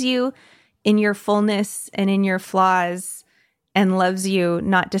sees you in your fullness and in your flaws and loves you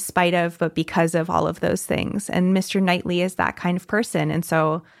not despite of, but because of all of those things. And Mr. Knightley is that kind of person. And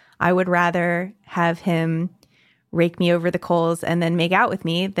so I would rather have him rake me over the coals and then make out with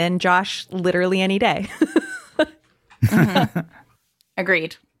me than Josh literally any day. Mm-hmm.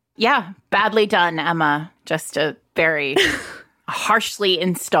 Agreed. Yeah. Badly done, Emma. Just a very harshly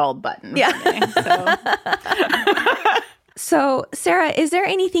installed button. Yeah. For me, so. So, Sarah, is there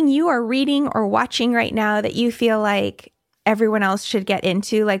anything you are reading or watching right now that you feel like everyone else should get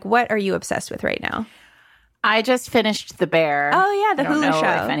into? What are you obsessed with right now? I just finished The Bear. Oh, yeah, the Hulu show. I don't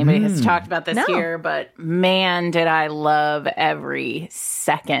know if anybody has talked about this here, but man, did I love every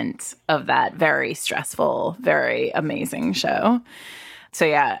second of that very stressful, very amazing show. So,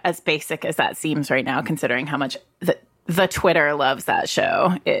 yeah, as basic as that seems right now, considering how much the Twitter loves that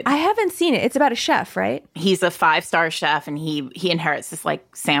show. I haven't seen it. It's about a chef, right? He's a 5-star chef, and he inherits this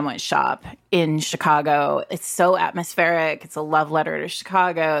sandwich shop in Chicago. It's so atmospheric. It's a love letter to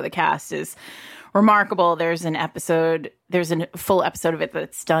Chicago. The cast is remarkable. There's a full episode of it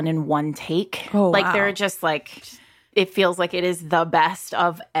that's done in one take. Oh, wow. They're just it feels like it is the best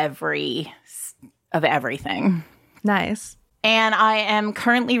of everything. Nice. And I am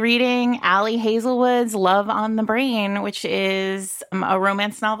currently reading Ali Hazelwood's Love on the Brain, which is a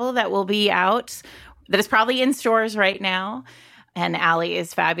romance novel that will be out, that is probably in stores right now. And Ali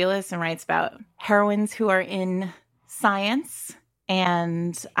is fabulous and writes about heroines who are in science.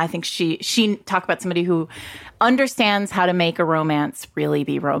 And I think she talked about somebody who understands how to make a romance really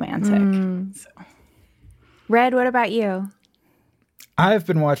be romantic. So. Red, what about you? I've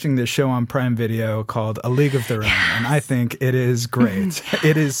been watching this show on Prime Video called A League of Their Own, and I think it is great.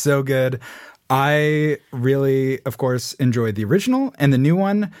 It is so good. I really, of course, enjoyed the original, and the new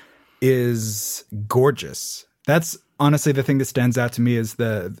one is gorgeous. That's honestly the thing that stands out to me is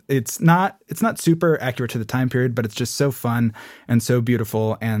it's not super accurate to the time period, but it's just so fun and so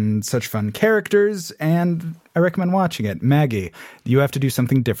beautiful and such fun characters, and I recommend watching it. Maggie, you have to do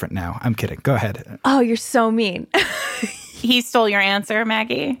something different now. I'm kidding. Go ahead. Oh, you're so mean. He stole your answer,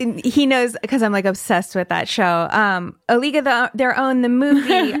 Maggie. He knows because I'm obsessed with that show. A League of Their Own, the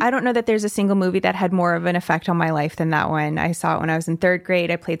movie. I don't know that there's a single movie that had more of an effect on my life than that one. I saw it when I was in 3rd grade.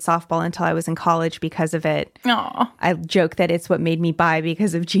 I played softball until I was in college because of it. Aww. I joke that it's what made me bi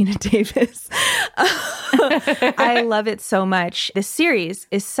because of Gina Davis. I love it so much. The series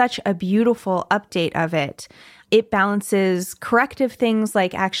is such a beautiful update of it. It balances corrective things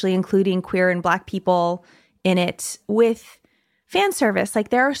like actually including queer and Black people in it with fan service.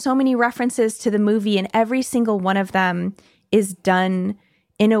 There are so many references to the movie, and every single one of them is done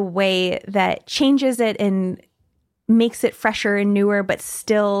in a way that changes it and makes it fresher and newer, but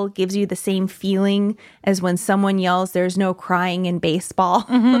still gives you the same feeling as when someone yells, "There's no crying in baseball,"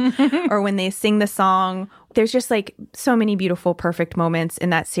 or when they sing the song. There's just like so many beautiful, perfect moments in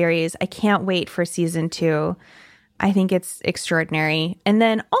that series. I can't wait for season 2. I think it's extraordinary. And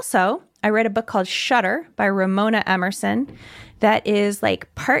then also, I read a book called Shutter by Ramona Emerson that is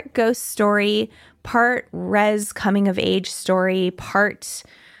like part ghost story, part res coming of age story, part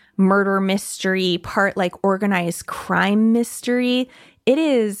murder mystery, part like organized crime mystery. It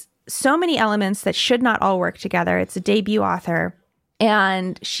is so many elements that should not all work together. It's a debut author,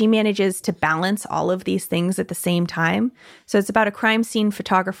 and she manages to balance all of these things at the same time. So it's about a crime scene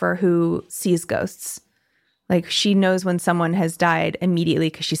photographer who sees ghosts. Like, she knows when someone has died immediately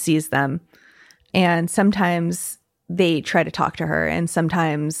because she sees them. And sometimes they try to talk to her, and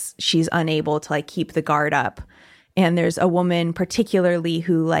sometimes she's unable to like keep the guard up. And there's a woman particularly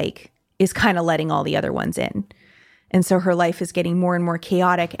who like is kind of letting all the other ones in. And so her life is getting more and more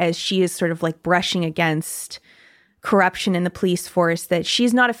chaotic as she is sort of like brushing against corruption in the police force that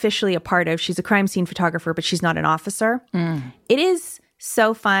she's not officially a part of. She's a crime scene photographer, but she's not an officer. It is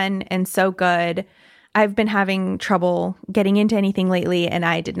so fun and so good. I've been having trouble getting into anything lately, and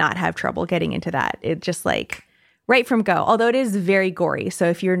I did not have trouble getting into that. It just like right from go, although it is very gory. So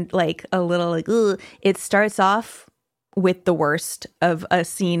if you're like a little like, ugh, it starts off with the worst of a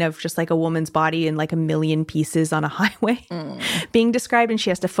scene of just like a woman's body in like a million pieces on a highway being described, and she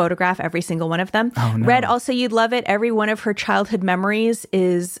has to photograph every single one of them. Oh, no. Red, also, you'd love it. Every one of her childhood memories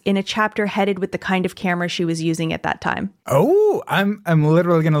is in a chapter headed with the kind of camera she was using at that time. Oh, I'm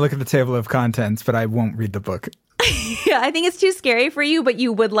literally going to look at the table of contents, but I won't read the book. Yeah, I think it's too scary for you, but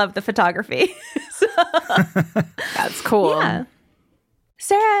you would love the photography. That's cool. Yeah.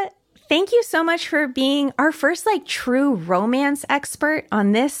 Sarah, thank you so much for being our first like true romance expert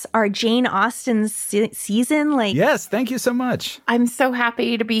on this, our Jane Austen season. Like, Yes, thank you so much. I'm so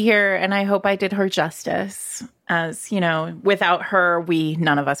happy to be here, and I hope I did her justice. As, you know, without her,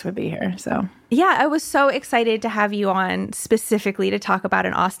 none of us would be here. So yeah, I was so excited to have you on specifically to talk about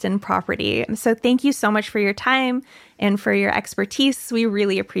an Austen property. So thank you so much for your time and for your expertise. We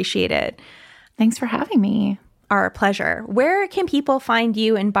really appreciate it. thanks for having me. Our pleasure. Where can people find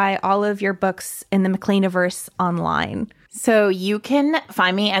you and buy all of your books in the MacLeanaverse online? So you can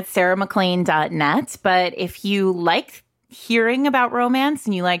find me at sarahmaclean.net. But if you like hearing about romance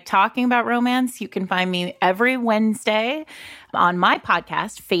and you like talking about romance, you can find me every Wednesday on my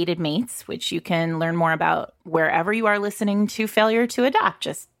podcast, Fated Mates, which you can learn more about wherever you are listening to Failure to Adopt.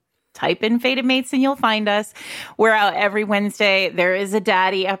 Just type in Fated Mates and you'll find us. We're out every Wednesday. There is a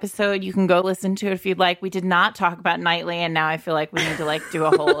daddy episode. You can go listen to it if you'd like. We did not talk about Knightley, and now I feel like we need to like do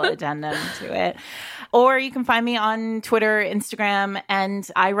a whole addendum to it. Or you can find me on Twitter, Instagram, and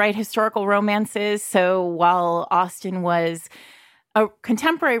I write historical romances. So while Austen was a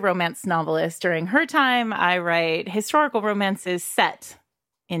contemporary romance novelist during her time, I write historical romances set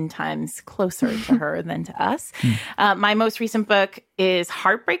in times closer to her than to us. My most recent book is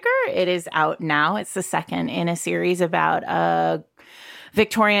Heartbreaker. It is out now. It's the second in a series about a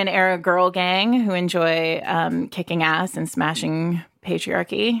Victorian-era girl gang who enjoy kicking ass and smashing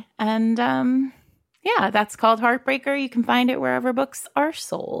patriarchy. And yeah, that's called Heartbreaker. You can find it wherever books are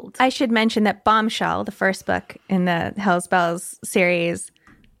sold. I should mention that Bombshell, the first book in the Hell's Bells series,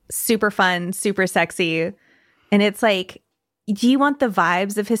 super fun, super sexy. And it's like, do you want the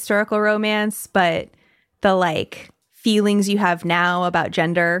vibes of historical romance, but the like feelings you have now about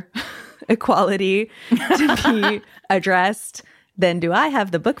gender equality to be addressed? Then do I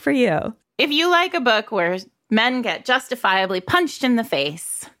have the book for you? If you like a book where men get justifiably punched in the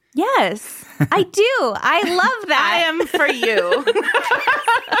face, yes, I do. I love that. I am for you.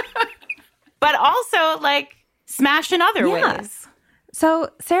 But also, like, smash in other ways. So,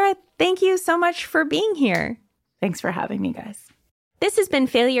 Sarah, thank you so much for being here. Thanks for having me, guys. This has been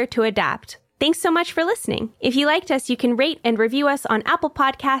Failure to Adapt. Thanks so much for listening. If you liked us, you can rate and review us on Apple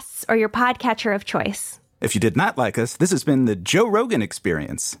Podcasts or your podcatcher of choice. If you did not like us, this has been the Joe Rogan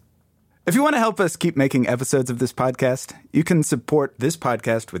Experience. If you want to help us keep making episodes of this podcast, you can support this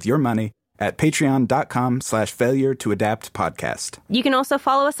podcast with your money at patreon.com/failure-to-adapt-podcast. You can also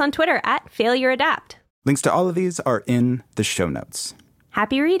follow us on Twitter at FailureAdapt. Links to all of these are in the show notes.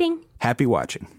 Happy reading. Happy watching.